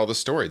numbers tell the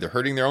story. They're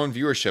hurting their own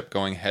viewership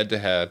going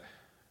head-to-head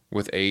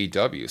with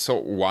AEW. So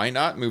why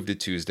not move to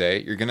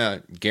Tuesday? You're going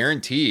to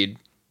guaranteed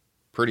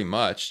pretty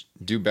much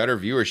do better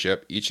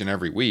viewership each and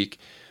every week.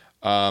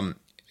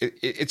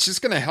 It's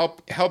just going to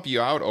help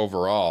you out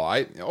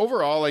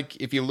overall. Like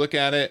if you look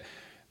at it,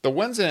 the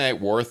Wednesday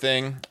Night War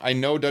thing, I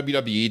know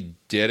WWE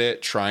did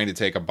it trying to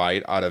take a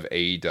bite out of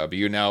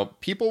AEW. Now,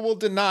 people will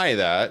deny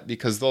that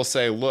because they'll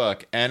say,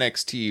 look,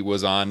 NXT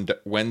was on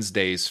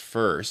Wednesdays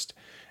first.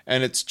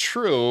 And it's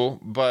true,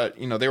 but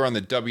they were on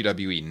the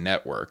WWE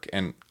network.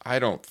 And I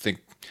don't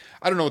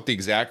know what the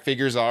exact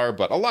figures are,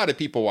 but a lot of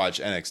people watch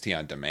NXT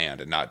on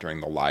demand and not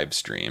during the live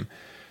stream.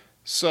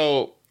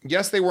 So,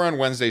 yes, they were on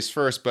Wednesdays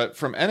first, but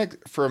from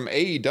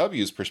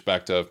AEW's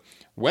perspective,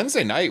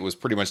 Wednesday night was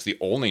pretty much the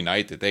only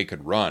night that they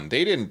could run.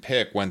 They didn't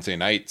pick Wednesday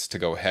nights to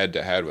go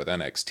head-to-head with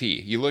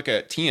NXT. You look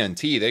at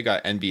TNT, they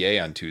got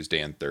NBA on Tuesday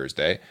and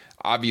Thursday.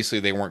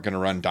 Obviously, they weren't going to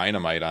run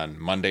Dynamite on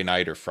Monday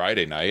night or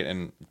Friday night,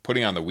 and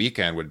putting on the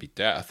weekend would be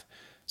death.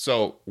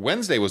 So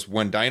Wednesday was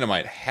when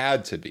Dynamite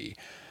had to be.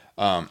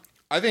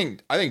 I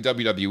think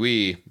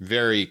WWE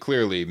very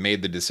clearly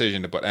made the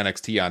decision to put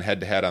NXT on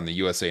head-to-head on the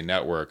USA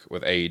Network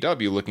with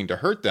AEW, looking to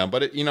hurt them.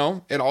 But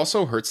it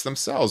also hurts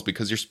themselves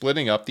because you're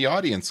splitting up the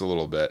audience a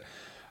little bit.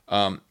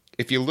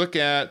 If you look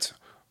at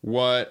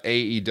what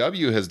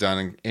AEW has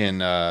done in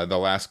the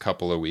last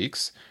couple of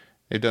weeks,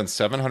 they've done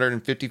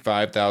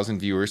 755,000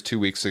 viewers 2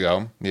 weeks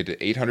ago. They did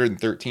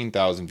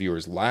 813,000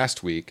 viewers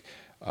last week.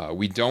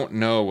 We don't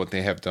know what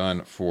they have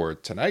done for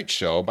tonight's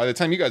show. By the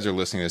time you guys are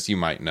listening to this, you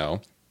might know.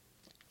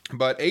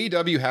 But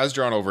AEW has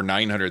drawn over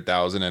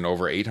 900,000 and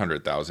over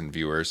 800,000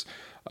 viewers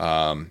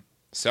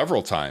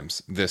several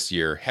times this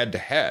year,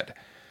 head-to-head.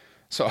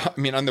 So, I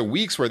mean, on the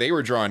weeks where they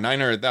were drawing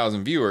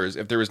 900,000 viewers,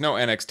 if there was no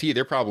NXT,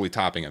 they're probably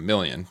topping 1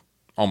 million.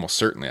 Almost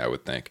certainly, I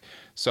would think.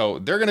 So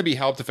they're going to be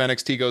helped if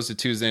NXT goes to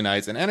Tuesday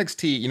nights. And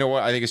NXT, you know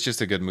what? I think it's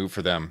just a good move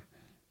for them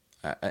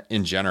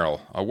in general.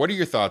 What are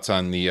your thoughts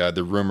on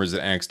the rumors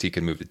that NXT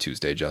can move to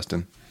Tuesday,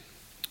 Justin?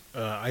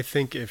 I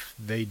think if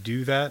they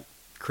do that,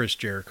 Chris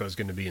Jericho is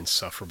going to be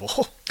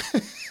insufferable.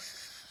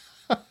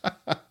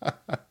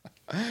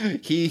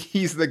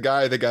 He's the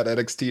guy that got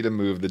NXT to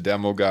move, the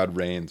demo god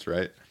Reigns,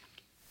 right?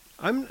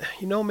 I'm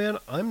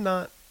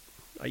not,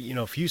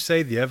 if you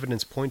say the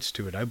evidence points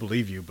to it, I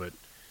believe you, but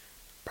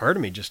part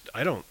of me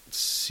I don't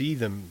see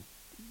them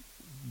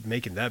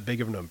making that big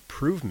of an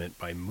improvement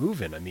by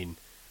moving. I mean,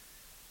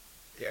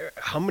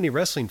 how many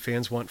wrestling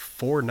fans want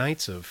 4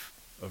 nights of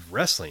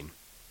wrestling?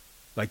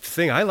 Like, the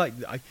thing I like,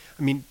 I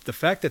mean, the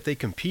fact that they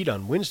compete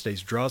on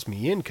Wednesdays draws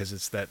me in because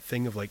it's that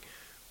thing of like,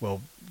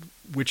 well,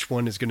 which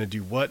one is going to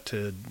do what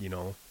to,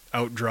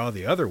 outdraw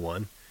the other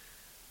one.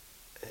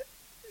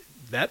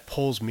 That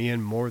pulls me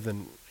in more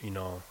than,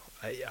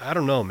 I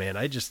don't know, man.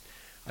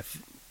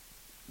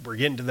 We're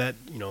getting to that,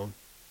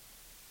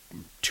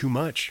 too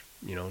much.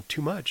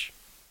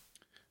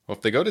 Well,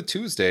 if they go to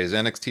Tuesdays,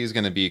 NXT is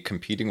going to be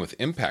competing with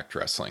Impact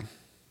Wrestling.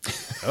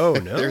 Oh,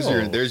 no.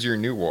 There's your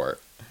new war.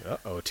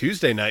 Uh-oh,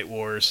 Tuesday Night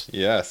Wars.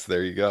 Yes,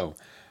 there you go.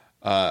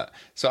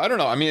 So I don't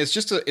know. I mean,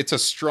 it's a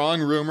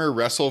strong rumor.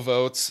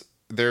 WrestleVotes,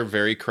 they're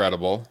very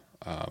credible.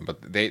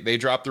 But they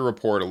dropped the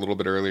report a little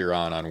bit earlier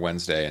on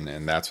Wednesday,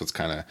 and that's what's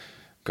kind of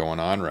going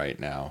on right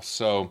now.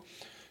 So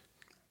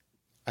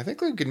I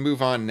think we can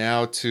move on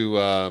now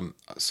to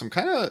some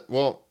kind of,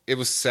 well, it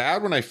was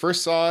sad when I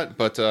first saw it,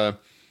 but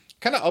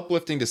kind of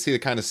uplifting to see the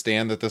kind of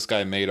stand that this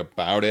guy made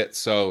about it.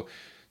 So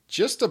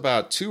just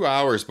about 2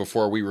 hours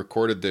before we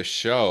recorded this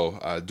show,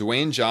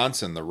 Dwayne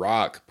Johnson, The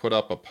Rock, put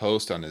up a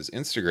post on his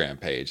Instagram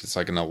page. It's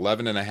like an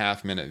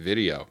 11.5-minute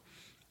video.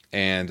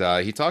 And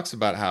he talks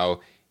about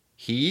how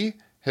he,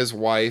 his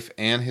wife,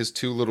 and his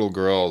 2 little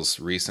girls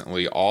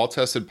recently all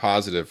tested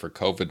positive for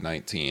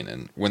COVID-19.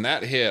 And when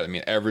that hit, I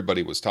mean,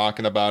 everybody was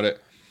talking about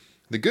it.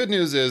 The good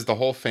news is the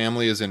whole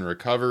family is in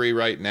recovery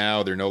right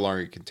now. They're no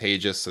longer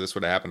contagious. So this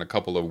would have happened a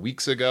couple of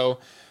weeks ago.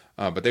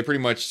 But they pretty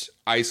much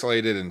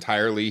isolated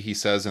entirely, he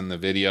says in the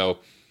video.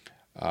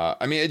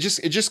 I mean, it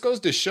just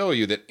goes to show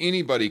you that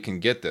anybody can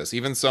get this.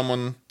 Even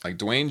someone like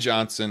Dwayne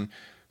Johnson,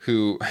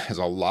 who has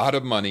a lot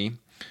of money,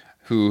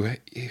 who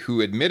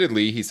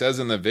admittedly, he says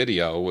in the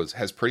video,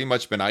 has pretty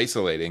much been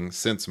isolating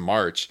since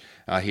March.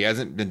 He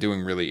hasn't been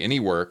doing really any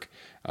work.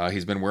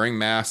 He's been wearing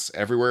masks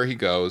everywhere he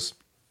goes.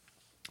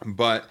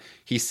 But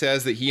he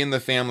says that he and the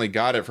family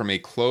got it from a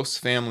close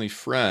family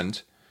friend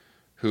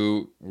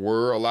who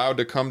were allowed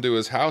to come to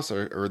his house,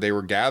 or they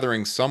were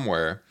gathering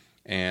somewhere,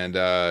 and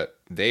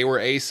they were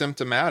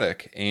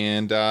asymptomatic.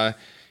 And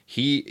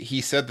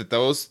he said that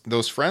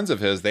those friends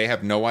of his, they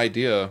have no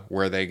idea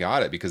where they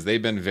got it because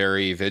they've been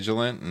very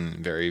vigilant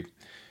and very,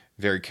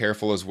 very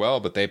careful as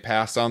well. But they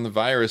passed on the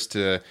virus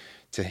to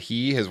to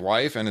his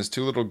wife, and his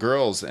 2 little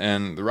girls.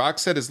 And The Rock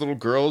said his little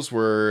girls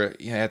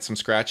had some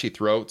scratchy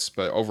throats,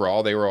 but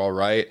overall they were all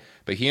right.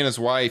 But he and his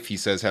wife, he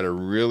says, had a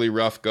really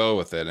rough go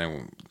with it,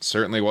 and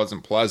certainly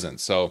wasn't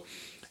pleasant. So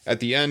at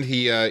the end,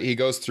 he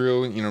goes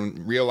through,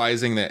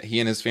 realizing that he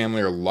and his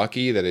family are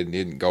lucky that it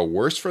didn't go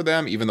worse for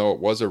them, even though it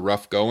was a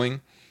rough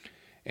going.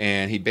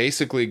 And he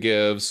basically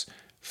gives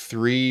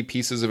 3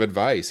 pieces of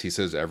advice. He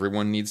says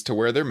everyone needs to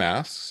wear their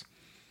masks.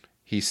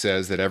 He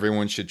says that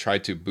everyone should try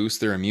to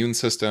boost their immune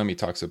system. He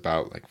talks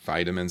about like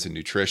vitamins and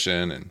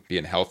nutrition and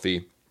being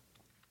healthy.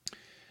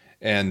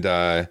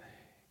 And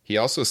he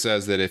also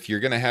says that if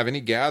you're going to have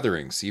any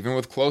gatherings, even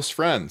with close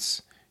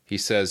friends, he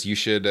says you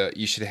should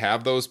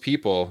have those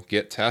people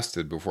get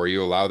tested before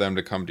you allow them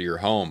to come to your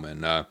home.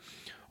 And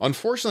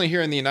unfortunately,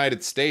 here in the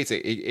United States,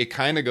 it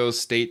kind of goes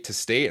state to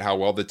state how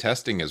well the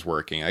testing is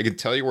working. I can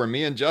tell you where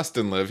me and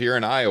Justin live here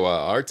in Iowa.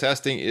 Our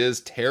testing is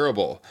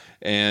terrible.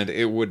 And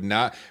it would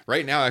not...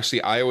 Right now,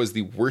 actually, Iowa is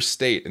the worst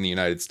state in the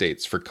United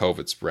States for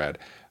COVID spread.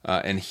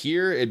 And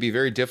here, it'd be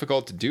very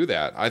difficult to do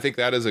that. I think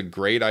that is a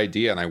great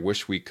idea, and I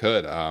wish we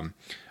could.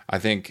 I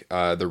think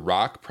The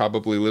Rock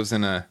probably lives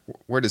in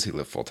where does he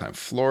live full time?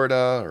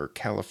 Florida or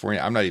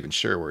California? I'm not even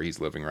sure where he's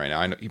living right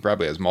now. I know he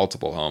probably has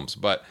multiple homes,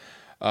 but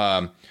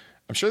I'm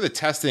sure the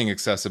testing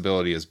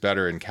accessibility is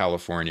better in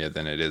California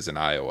than it is in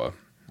Iowa.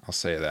 I'll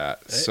say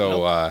that.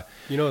 So,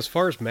 as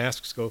far as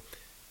masks go,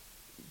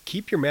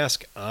 keep your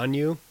mask on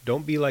you.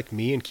 Don't be like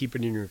me and keep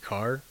it in your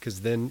car,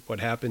 because then what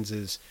happens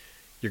is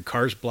your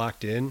car's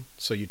blocked in,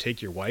 so you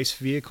take your wife's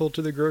vehicle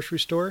to the grocery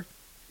store,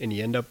 and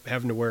you end up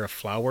having to wear a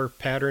flower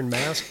pattern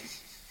mask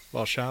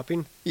while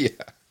shopping. Yeah.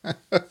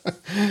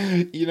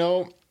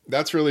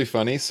 That's really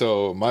funny.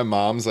 So my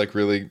mom's like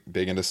really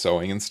big into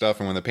sewing and stuff.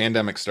 And when the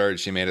pandemic started,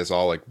 she made us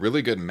all like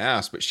really good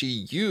masks, but she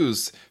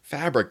used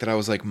fabric that I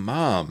was like,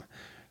 Mom,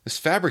 this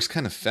fabric's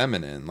kind of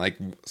feminine. Like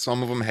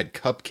some of them had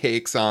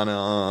cupcakes on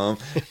them.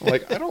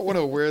 Like, I don't want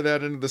to wear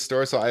that into the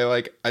store. So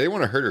I didn't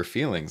want to hurt her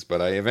feelings, but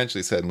I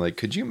eventually said, like,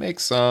 could you make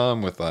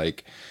some with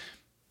like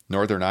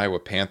Northern Iowa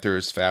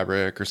Panthers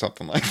fabric or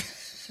something like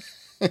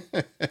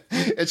that?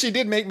 And she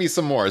did make me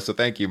some more. So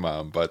thank you,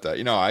 Mom. But,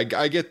 I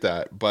get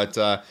that.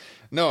 But,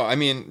 no, I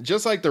mean,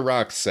 just like The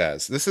Rock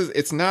says,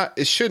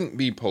 it shouldn't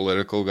be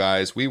political,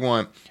 guys. We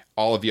want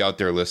all of you out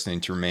there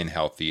listening to remain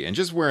healthy, and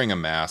just wearing a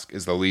mask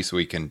is the least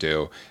we can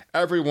do.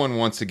 Everyone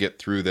wants to get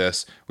through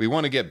this. We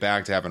want to get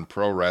back to having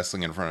pro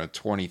wrestling in front of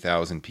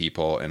 20,000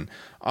 people. And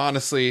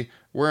honestly,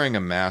 wearing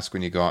a mask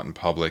when you go out in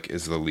public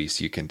is the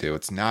least you can do.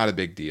 It's not a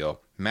big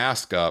deal.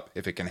 Mask up.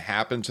 If it can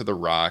happen to The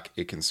Rock,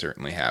 it can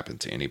certainly happen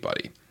to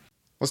anybody.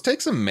 Let's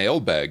take some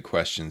mailbag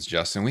questions,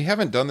 Justin. We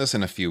haven't done this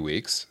in a few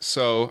weeks,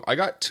 so I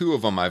got 2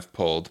 of them I've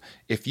pulled.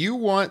 If you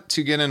want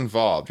to get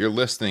involved, you're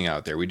listening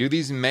out there, we do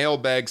these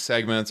mailbag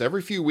segments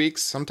every few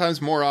weeks, sometimes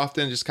more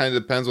often, just kind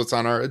of depends what's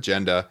on our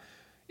agenda.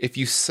 If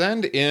you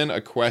send in a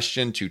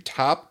question to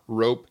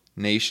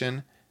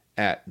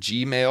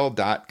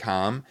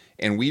topropenation@gmail.com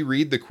and we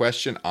read the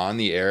question on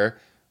the air,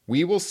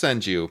 we will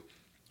send you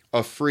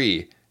a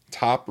free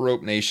Top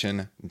Rope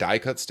Nation die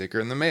cut sticker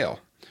in the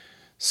mail.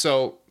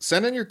 So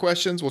send in your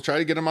questions. We'll try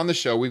to get them on the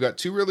show. We've got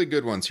 2 really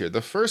good ones here.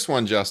 The first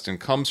one, Justin,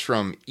 comes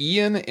from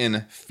Ian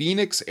in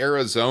Phoenix,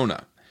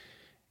 Arizona.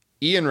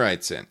 Ian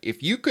writes in,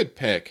 if you could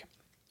pick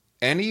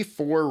any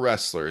 4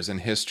 wrestlers in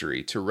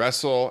history to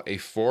wrestle a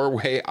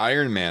 4-way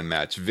Iron Man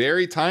match,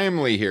 very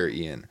timely here,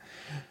 Ian,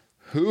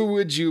 who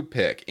would you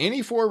pick?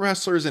 Any 4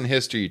 wrestlers in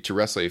history to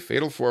wrestle a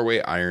fatal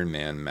 4-way Iron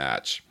Man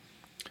match?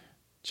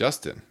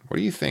 Justin, what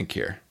do you think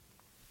here?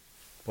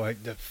 Boy,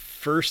 the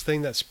first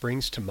thing that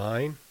springs to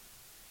mind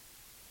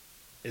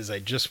is I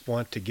just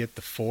want to get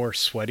the 4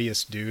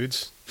 sweatiest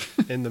dudes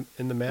in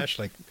the match,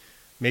 like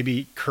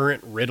maybe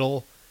current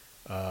Riddle,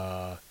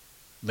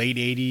 late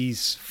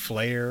 80s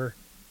Flair.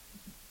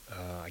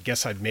 I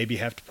guess I'd maybe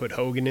have to put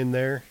Hogan in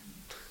there.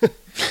 Mid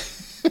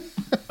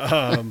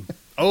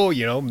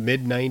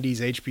 90s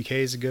HBK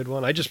is a good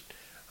one. I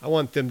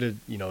want them to,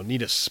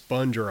 need a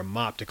sponge or a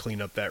mop to clean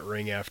up that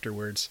ring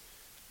afterwards.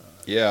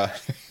 Yeah.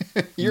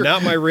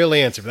 Not my real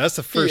answer, but that's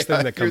the first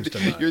thing that comes to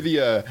mind.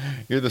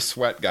 You're the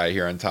sweat guy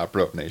here on Top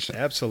Rope Nation.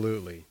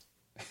 Absolutely.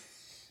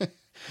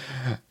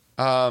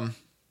 I'll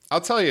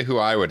tell you who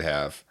I would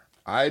have.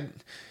 I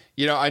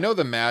know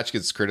the match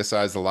gets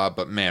criticized a lot,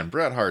 but man,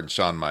 Bret Hart and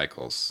Shawn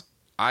Michaels,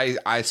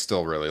 I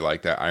still really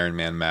like that Iron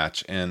Man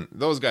match, and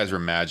those guys were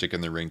magic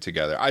in the ring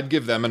together. I'd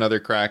give them another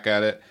crack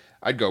at it.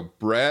 I'd go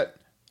Bret,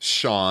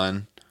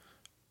 Shawn,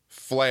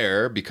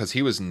 Flair, because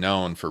he was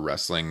known for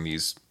wrestling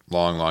these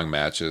long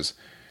matches.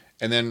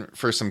 And then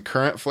for some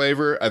current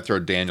flavor, I'd throw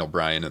Daniel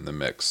Bryan in the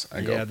mix.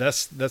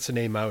 That's a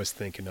name I was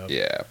thinking of.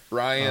 Yeah,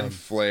 Bryan,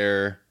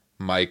 Flair,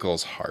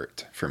 Michaels,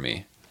 Hart for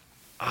me.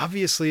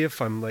 Obviously,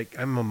 if I'm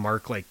a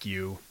mark like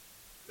you,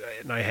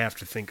 and I have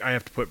to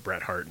put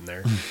Bret Hart in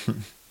there.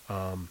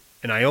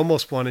 And I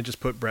almost want to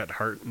just put Bret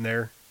Hart in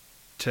there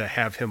to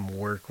have him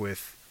work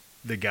with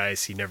the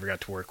guys he never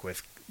got to work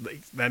with.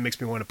 That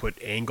makes me want to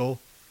put Angle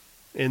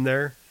in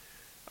there.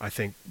 I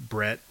think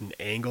Bret and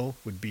Angle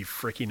would be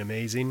freaking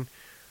amazing.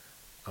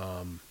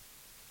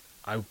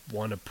 I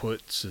want to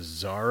put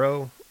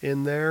Cesaro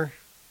in there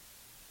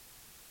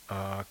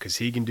because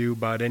he can do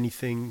about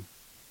anything,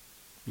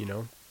 you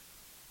know.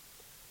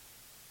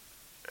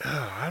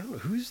 I don't know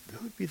who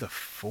would be the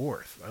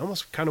fourth. I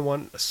almost kind of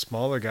want a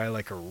smaller guy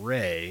like a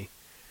Ray.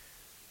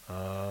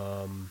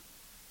 I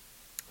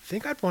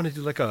think I'd want to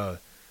do like a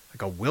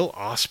Will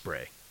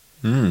Ospreay.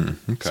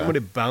 Okay. Somebody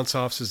bounce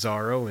off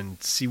Cesaro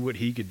and see what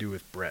he could do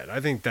with Brett.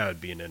 I think that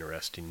would be an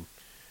interesting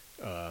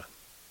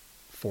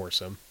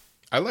foursome.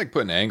 I like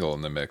putting Angle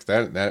in the mix.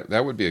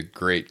 That would be a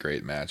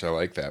great match. I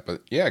like that.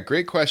 But yeah,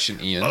 great question,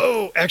 Ian.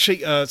 Oh,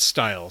 actually,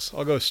 Styles.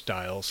 I'll go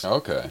Styles.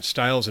 Okay.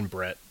 Styles and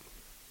Brett.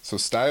 So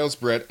Styles,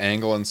 Brett,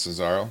 Angle, and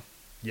Cesaro.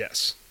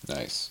 Yes.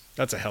 Nice.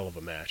 That's a hell of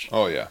a match.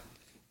 Oh yeah.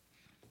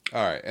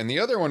 All right, and the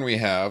other one we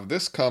have,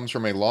 this comes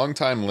from a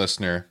longtime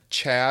listener,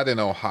 Chad in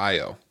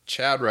Ohio.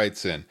 Chad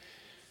writes in,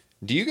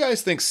 do you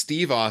guys think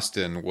Steve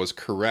Austin was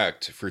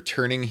correct for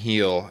turning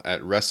heel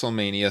at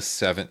WrestleMania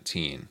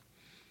 17?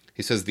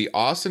 He says the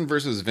Austin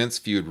versus Vince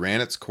feud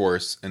ran its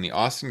course, and the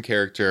Austin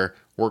character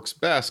works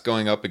best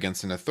going up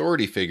against an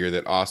authority figure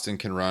that Austin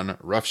can run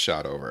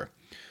roughshod over.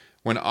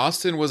 When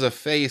Austin was a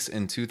face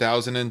in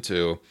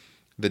 2002,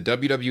 the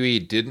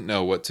WWE didn't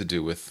know what to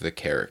do with the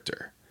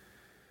character.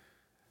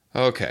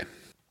 Okay.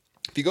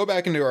 If you go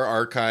back into our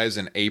archives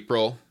in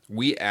April,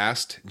 we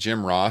asked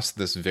Jim Ross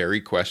this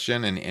very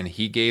question, and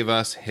he gave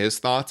us his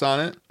thoughts on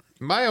it.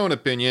 My own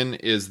opinion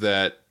is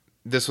that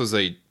this was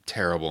a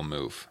terrible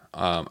move.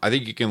 I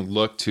think you can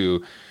look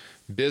to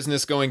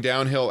business going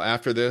downhill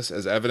after this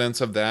as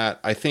evidence of that.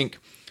 I think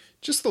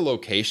just the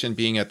location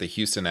being at the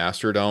Houston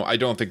Astrodome, I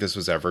don't think this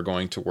was ever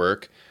going to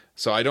work.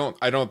 So I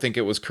don't think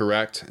it was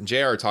correct.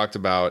 JR talked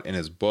about in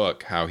his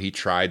book how he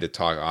tried to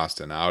talk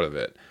Austin out of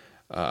it.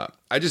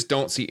 I just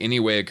don't see any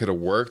way it could have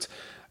worked.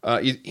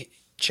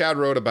 Chad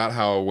wrote about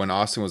how when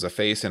Austin was a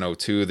face in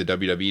 2002, the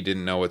WWE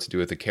didn't know what to do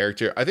with the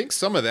character. I think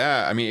some of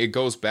that, I mean, it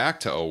goes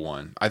back to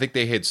 2001. I think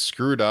they had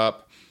screwed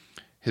up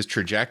his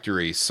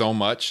trajectory so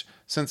much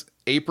since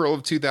April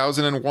of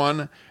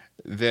 2001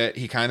 that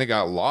he kind of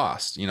got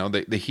lost. You know,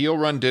 the heel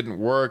run didn't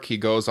work. He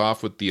goes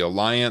off with the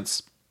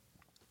Alliance.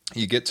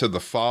 You get to the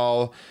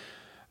fall.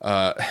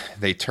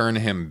 They turn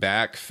him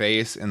back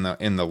face in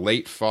the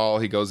late fall.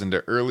 He goes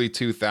into early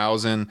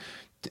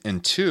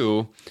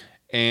 2002,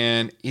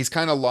 and he's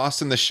kind of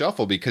lost in the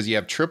shuffle because you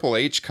have Triple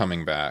H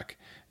coming back.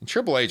 And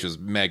Triple H was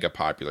mega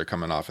popular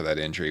coming off of that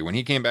injury. When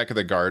he came back at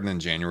the Garden in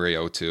January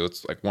 2002,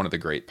 it's like one of the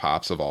great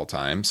pops of all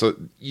time. So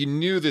you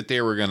knew that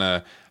they were going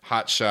to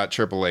hotshot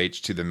Triple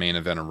H to the main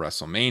event of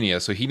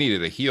WrestleMania. So he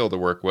needed a heel to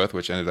work with,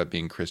 which ended up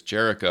being Chris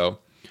Jericho.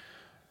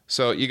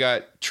 So you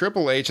got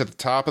Triple H at the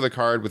top of the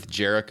card with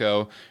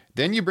Jericho.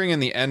 Then you bring in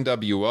the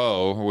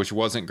NWO, which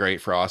wasn't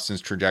great for Austin's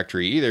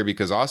trajectory either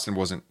because Austin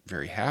wasn't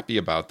very happy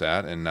about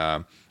that. And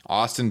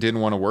Austin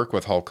didn't want to work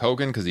with Hulk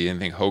Hogan because he didn't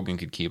think Hogan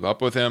could keep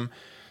up with him.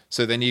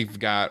 So then you've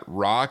got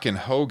Rock and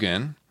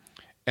Hogan.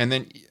 And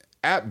then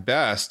at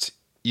best,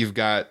 you've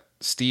got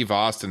Steve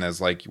Austin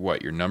as like,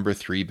 what, your number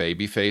 3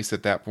 babyface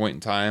at that point in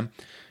time.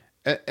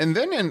 And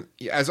then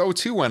as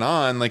 2002 went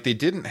on, like they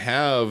didn't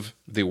have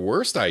the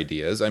worst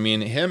ideas. I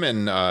mean, him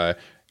and a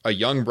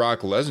young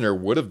Brock Lesnar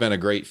would have been a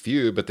great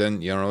feud, but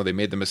then, you know, they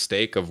made the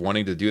mistake of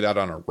wanting to do that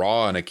on a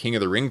Raw and a King of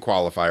the Ring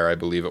qualifier, I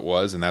believe it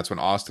was. And that's when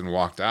Austin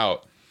walked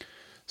out.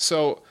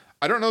 So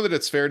I don't know that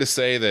it's fair to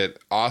say that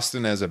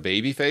Austin as a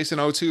babyface in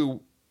 2002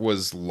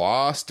 was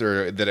lost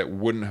or that it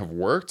wouldn't have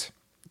worked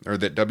or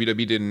that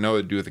WWE didn't know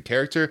what to do with the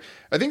character.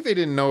 I think they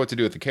didn't know what to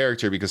do with the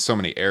character because so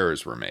many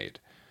errors were made.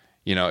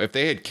 You know, if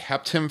they had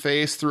kept him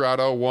face throughout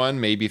 2001,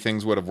 maybe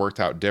things would have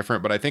worked out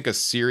different. But I think a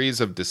series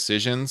of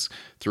decisions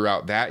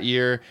throughout that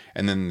year,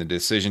 and then the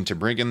decision to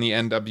bring in the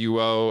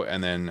NWO,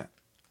 and then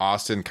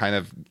Austin kind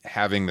of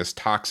having this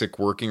toxic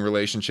working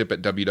relationship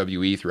at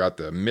WWE throughout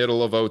the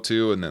middle of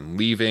 2002 and then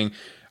leaving.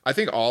 I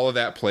think all of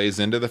that plays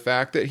into the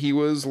fact that he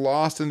was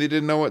lost and they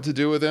didn't know what to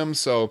do with him.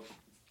 So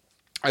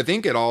I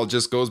think it all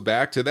just goes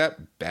back to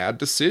that bad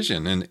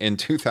decision in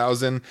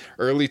 2000,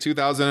 early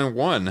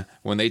 2001,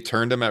 when they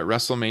turned him at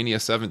WrestleMania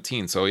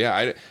 17. So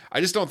yeah,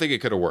 I just don't think it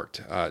could have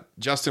worked.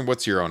 Justin,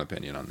 what's your own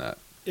opinion on that?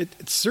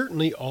 It's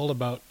certainly all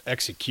about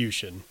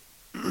execution.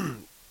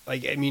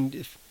 Like, I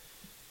mean,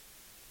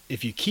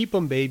 if you keep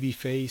him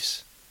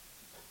babyface,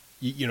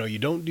 you know, you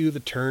don't do the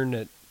turn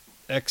at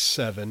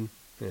X7,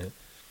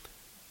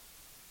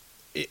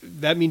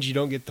 that means you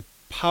don't get the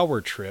power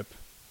trip.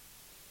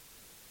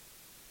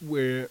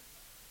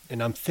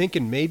 And I'm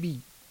thinking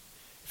maybe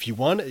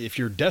if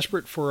you're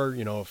desperate for,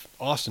 you know, if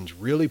Austin's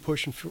really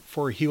pushing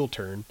for a heel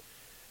turn,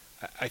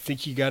 I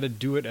think you got to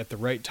do it at the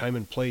right time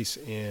and place.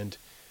 And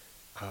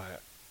a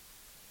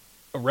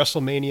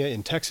WrestleMania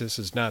in Texas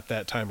is not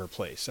that time or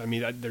place. I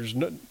mean,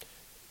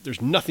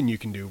 there's nothing you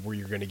can do where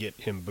you're going to get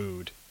him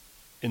booed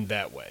in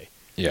that way.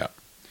 Yeah.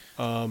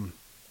 I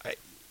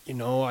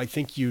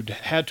think you'd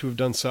had to have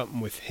done something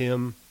with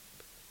him.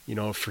 You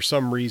know, for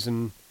some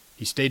reason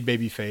he stayed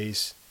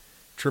babyface.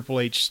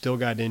 Triple H still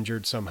got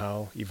injured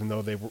somehow, even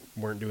though they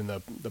weren't doing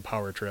the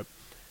power trip.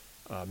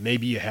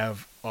 Maybe you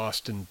have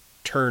Austin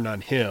turn on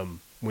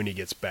him when he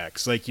gets back.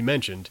 'Cause like you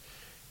mentioned,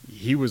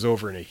 he was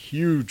over in a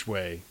huge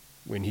way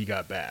when he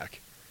got back.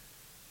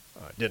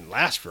 It didn't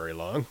last very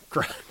long.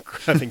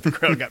 I think the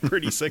crowd got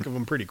pretty sick of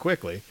him pretty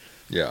quickly.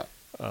 Yeah.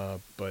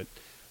 But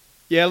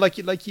yeah, like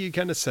you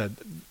kind of said,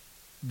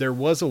 there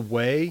was a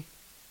way,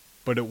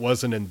 but it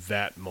wasn't in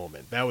that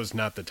moment. That was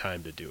not the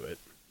time to do it.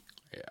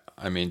 Yeah.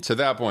 I mean, to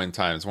that point in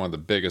time, it's one of the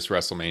biggest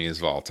WrestleManias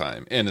of all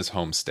time in his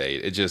home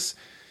state.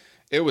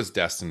 It was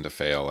destined to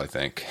fail, I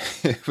think.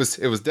 It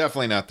was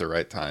definitely not the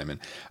right time.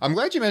 And I'm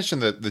glad you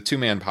mentioned the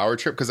two-man power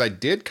trip, because I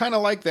did kind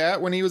of like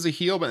that when he was a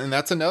heel, and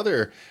that's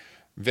another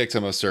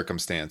victim of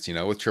circumstance,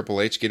 with Triple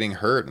H getting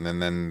hurt, and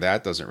then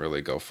that doesn't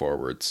really go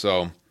forward.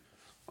 So,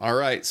 all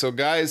right. So,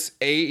 guys,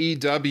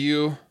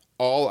 AEW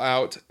All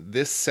Out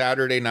this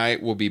Saturday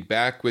night. We'll be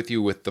back with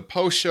you with the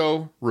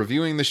post-show,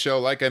 reviewing the show.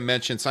 Like I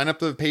mentioned, sign up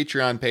to the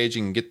Patreon page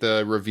and get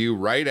the review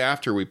right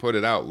after we put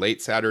it out, late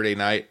Saturday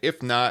night.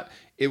 If not,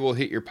 it will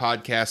hit your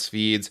podcast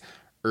feeds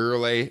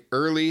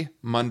early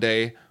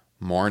Monday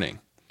morning.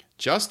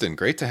 Justin,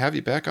 great to have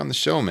you back on the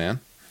show, man.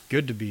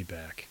 Good to be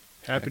back.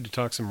 Happy to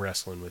talk some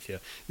wrestling with you.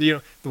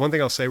 The one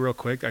thing I'll say real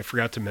quick, I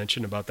forgot to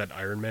mention about that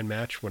Iron Man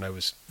match when I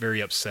was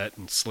very upset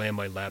and slammed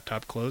my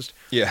laptop closed.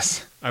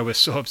 Yes. I was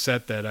so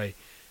upset that I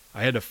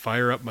had to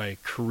fire up my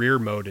career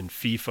mode in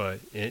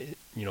FIFA,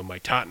 my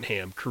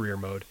Tottenham career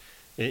mode,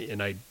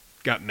 and I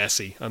got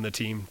messy on the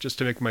team just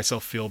to make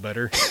myself feel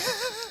better.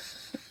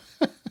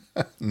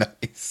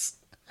 Nice.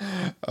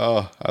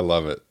 Oh, I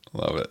love it.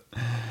 Love it.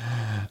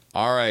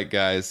 All right,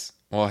 guys.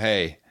 Well,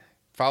 hey,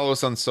 follow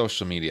us on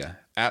social media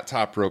at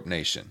Top Rope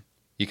Nation.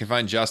 You can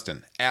find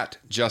Justin at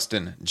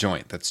Justin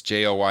Joint. That's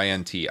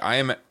JOYNT. I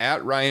am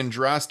at Ryan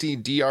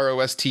Droste,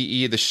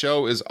 DROSTE. The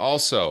show is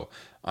also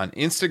on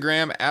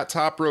Instagram at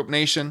Top Rope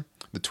Nation.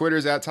 The Twitter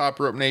is at Top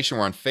Rope Nation.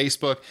 We're on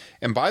Facebook.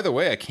 And by the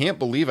way, I can't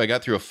believe I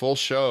got through a full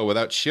show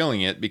without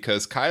chilling it,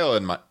 because Kyle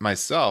and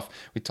myself,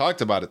 we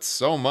talked about it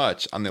so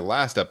much on the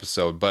last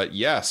episode. But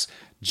yes,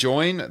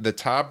 join the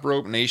Top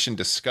Rope Nation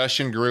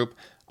discussion group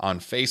on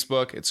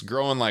Facebook. It's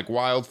growing like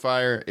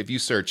wildfire. If you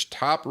search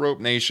Top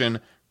Rope Nation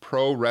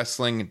Pro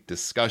Wrestling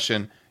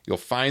Discussion, you'll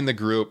find the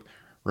group.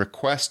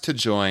 Request to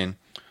join.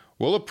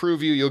 We'll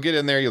approve you. You'll get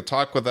in there. You'll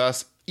talk with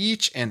us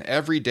each and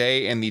every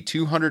day, and the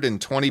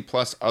 220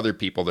 plus other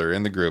people that are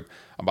in the group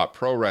about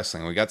pro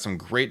wrestling. We got some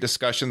great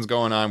discussions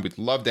going on. We'd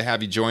love to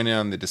have you join in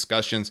on the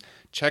discussions.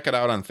 Check it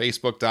out on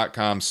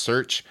Facebook.com.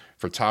 Search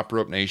for Top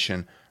Rope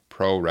Nation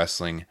Pro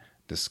Wrestling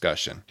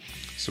Discussion.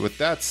 So with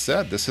that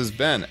said, this has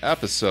been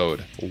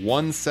episode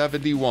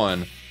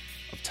 171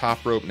 of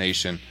Top Rope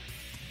Nation.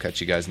 Catch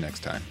you guys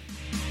next time.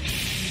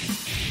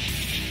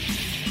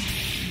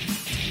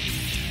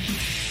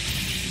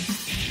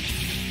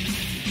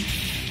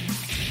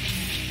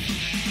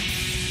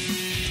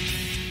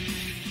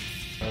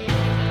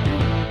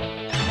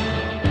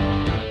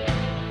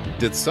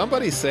 Did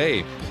somebody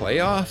say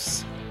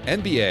playoffs?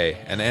 NBA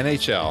and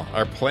NHL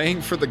are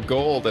playing for the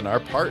gold, and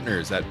our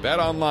partners at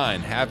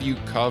BetOnline have you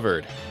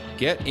covered.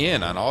 Get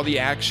in on all the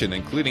action,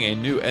 including a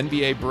new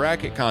NBA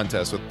bracket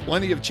contest with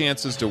plenty of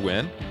chances to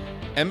win.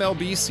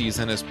 MLB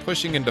season is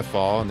pushing into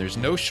fall, and there's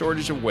no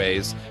shortage of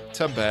ways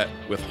to bet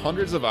with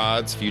hundreds of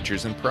odds,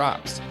 futures, and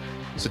props.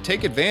 So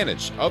take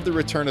advantage of the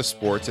return of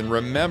sports, and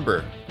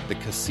remember, the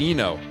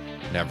casino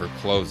never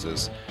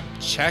closes.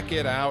 Check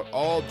it out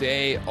all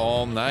day,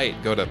 all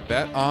night. Go to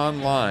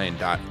betonline.ag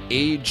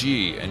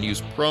and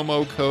use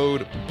promo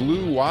code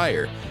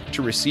BLUEWIRE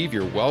to receive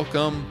your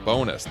welcome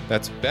bonus.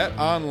 That's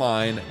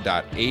betonline.ag,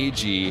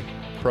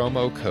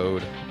 promo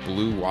code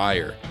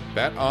BLUEWIRE.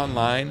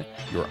 BetOnline,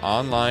 your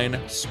online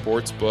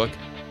sportsbook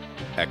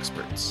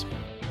experts.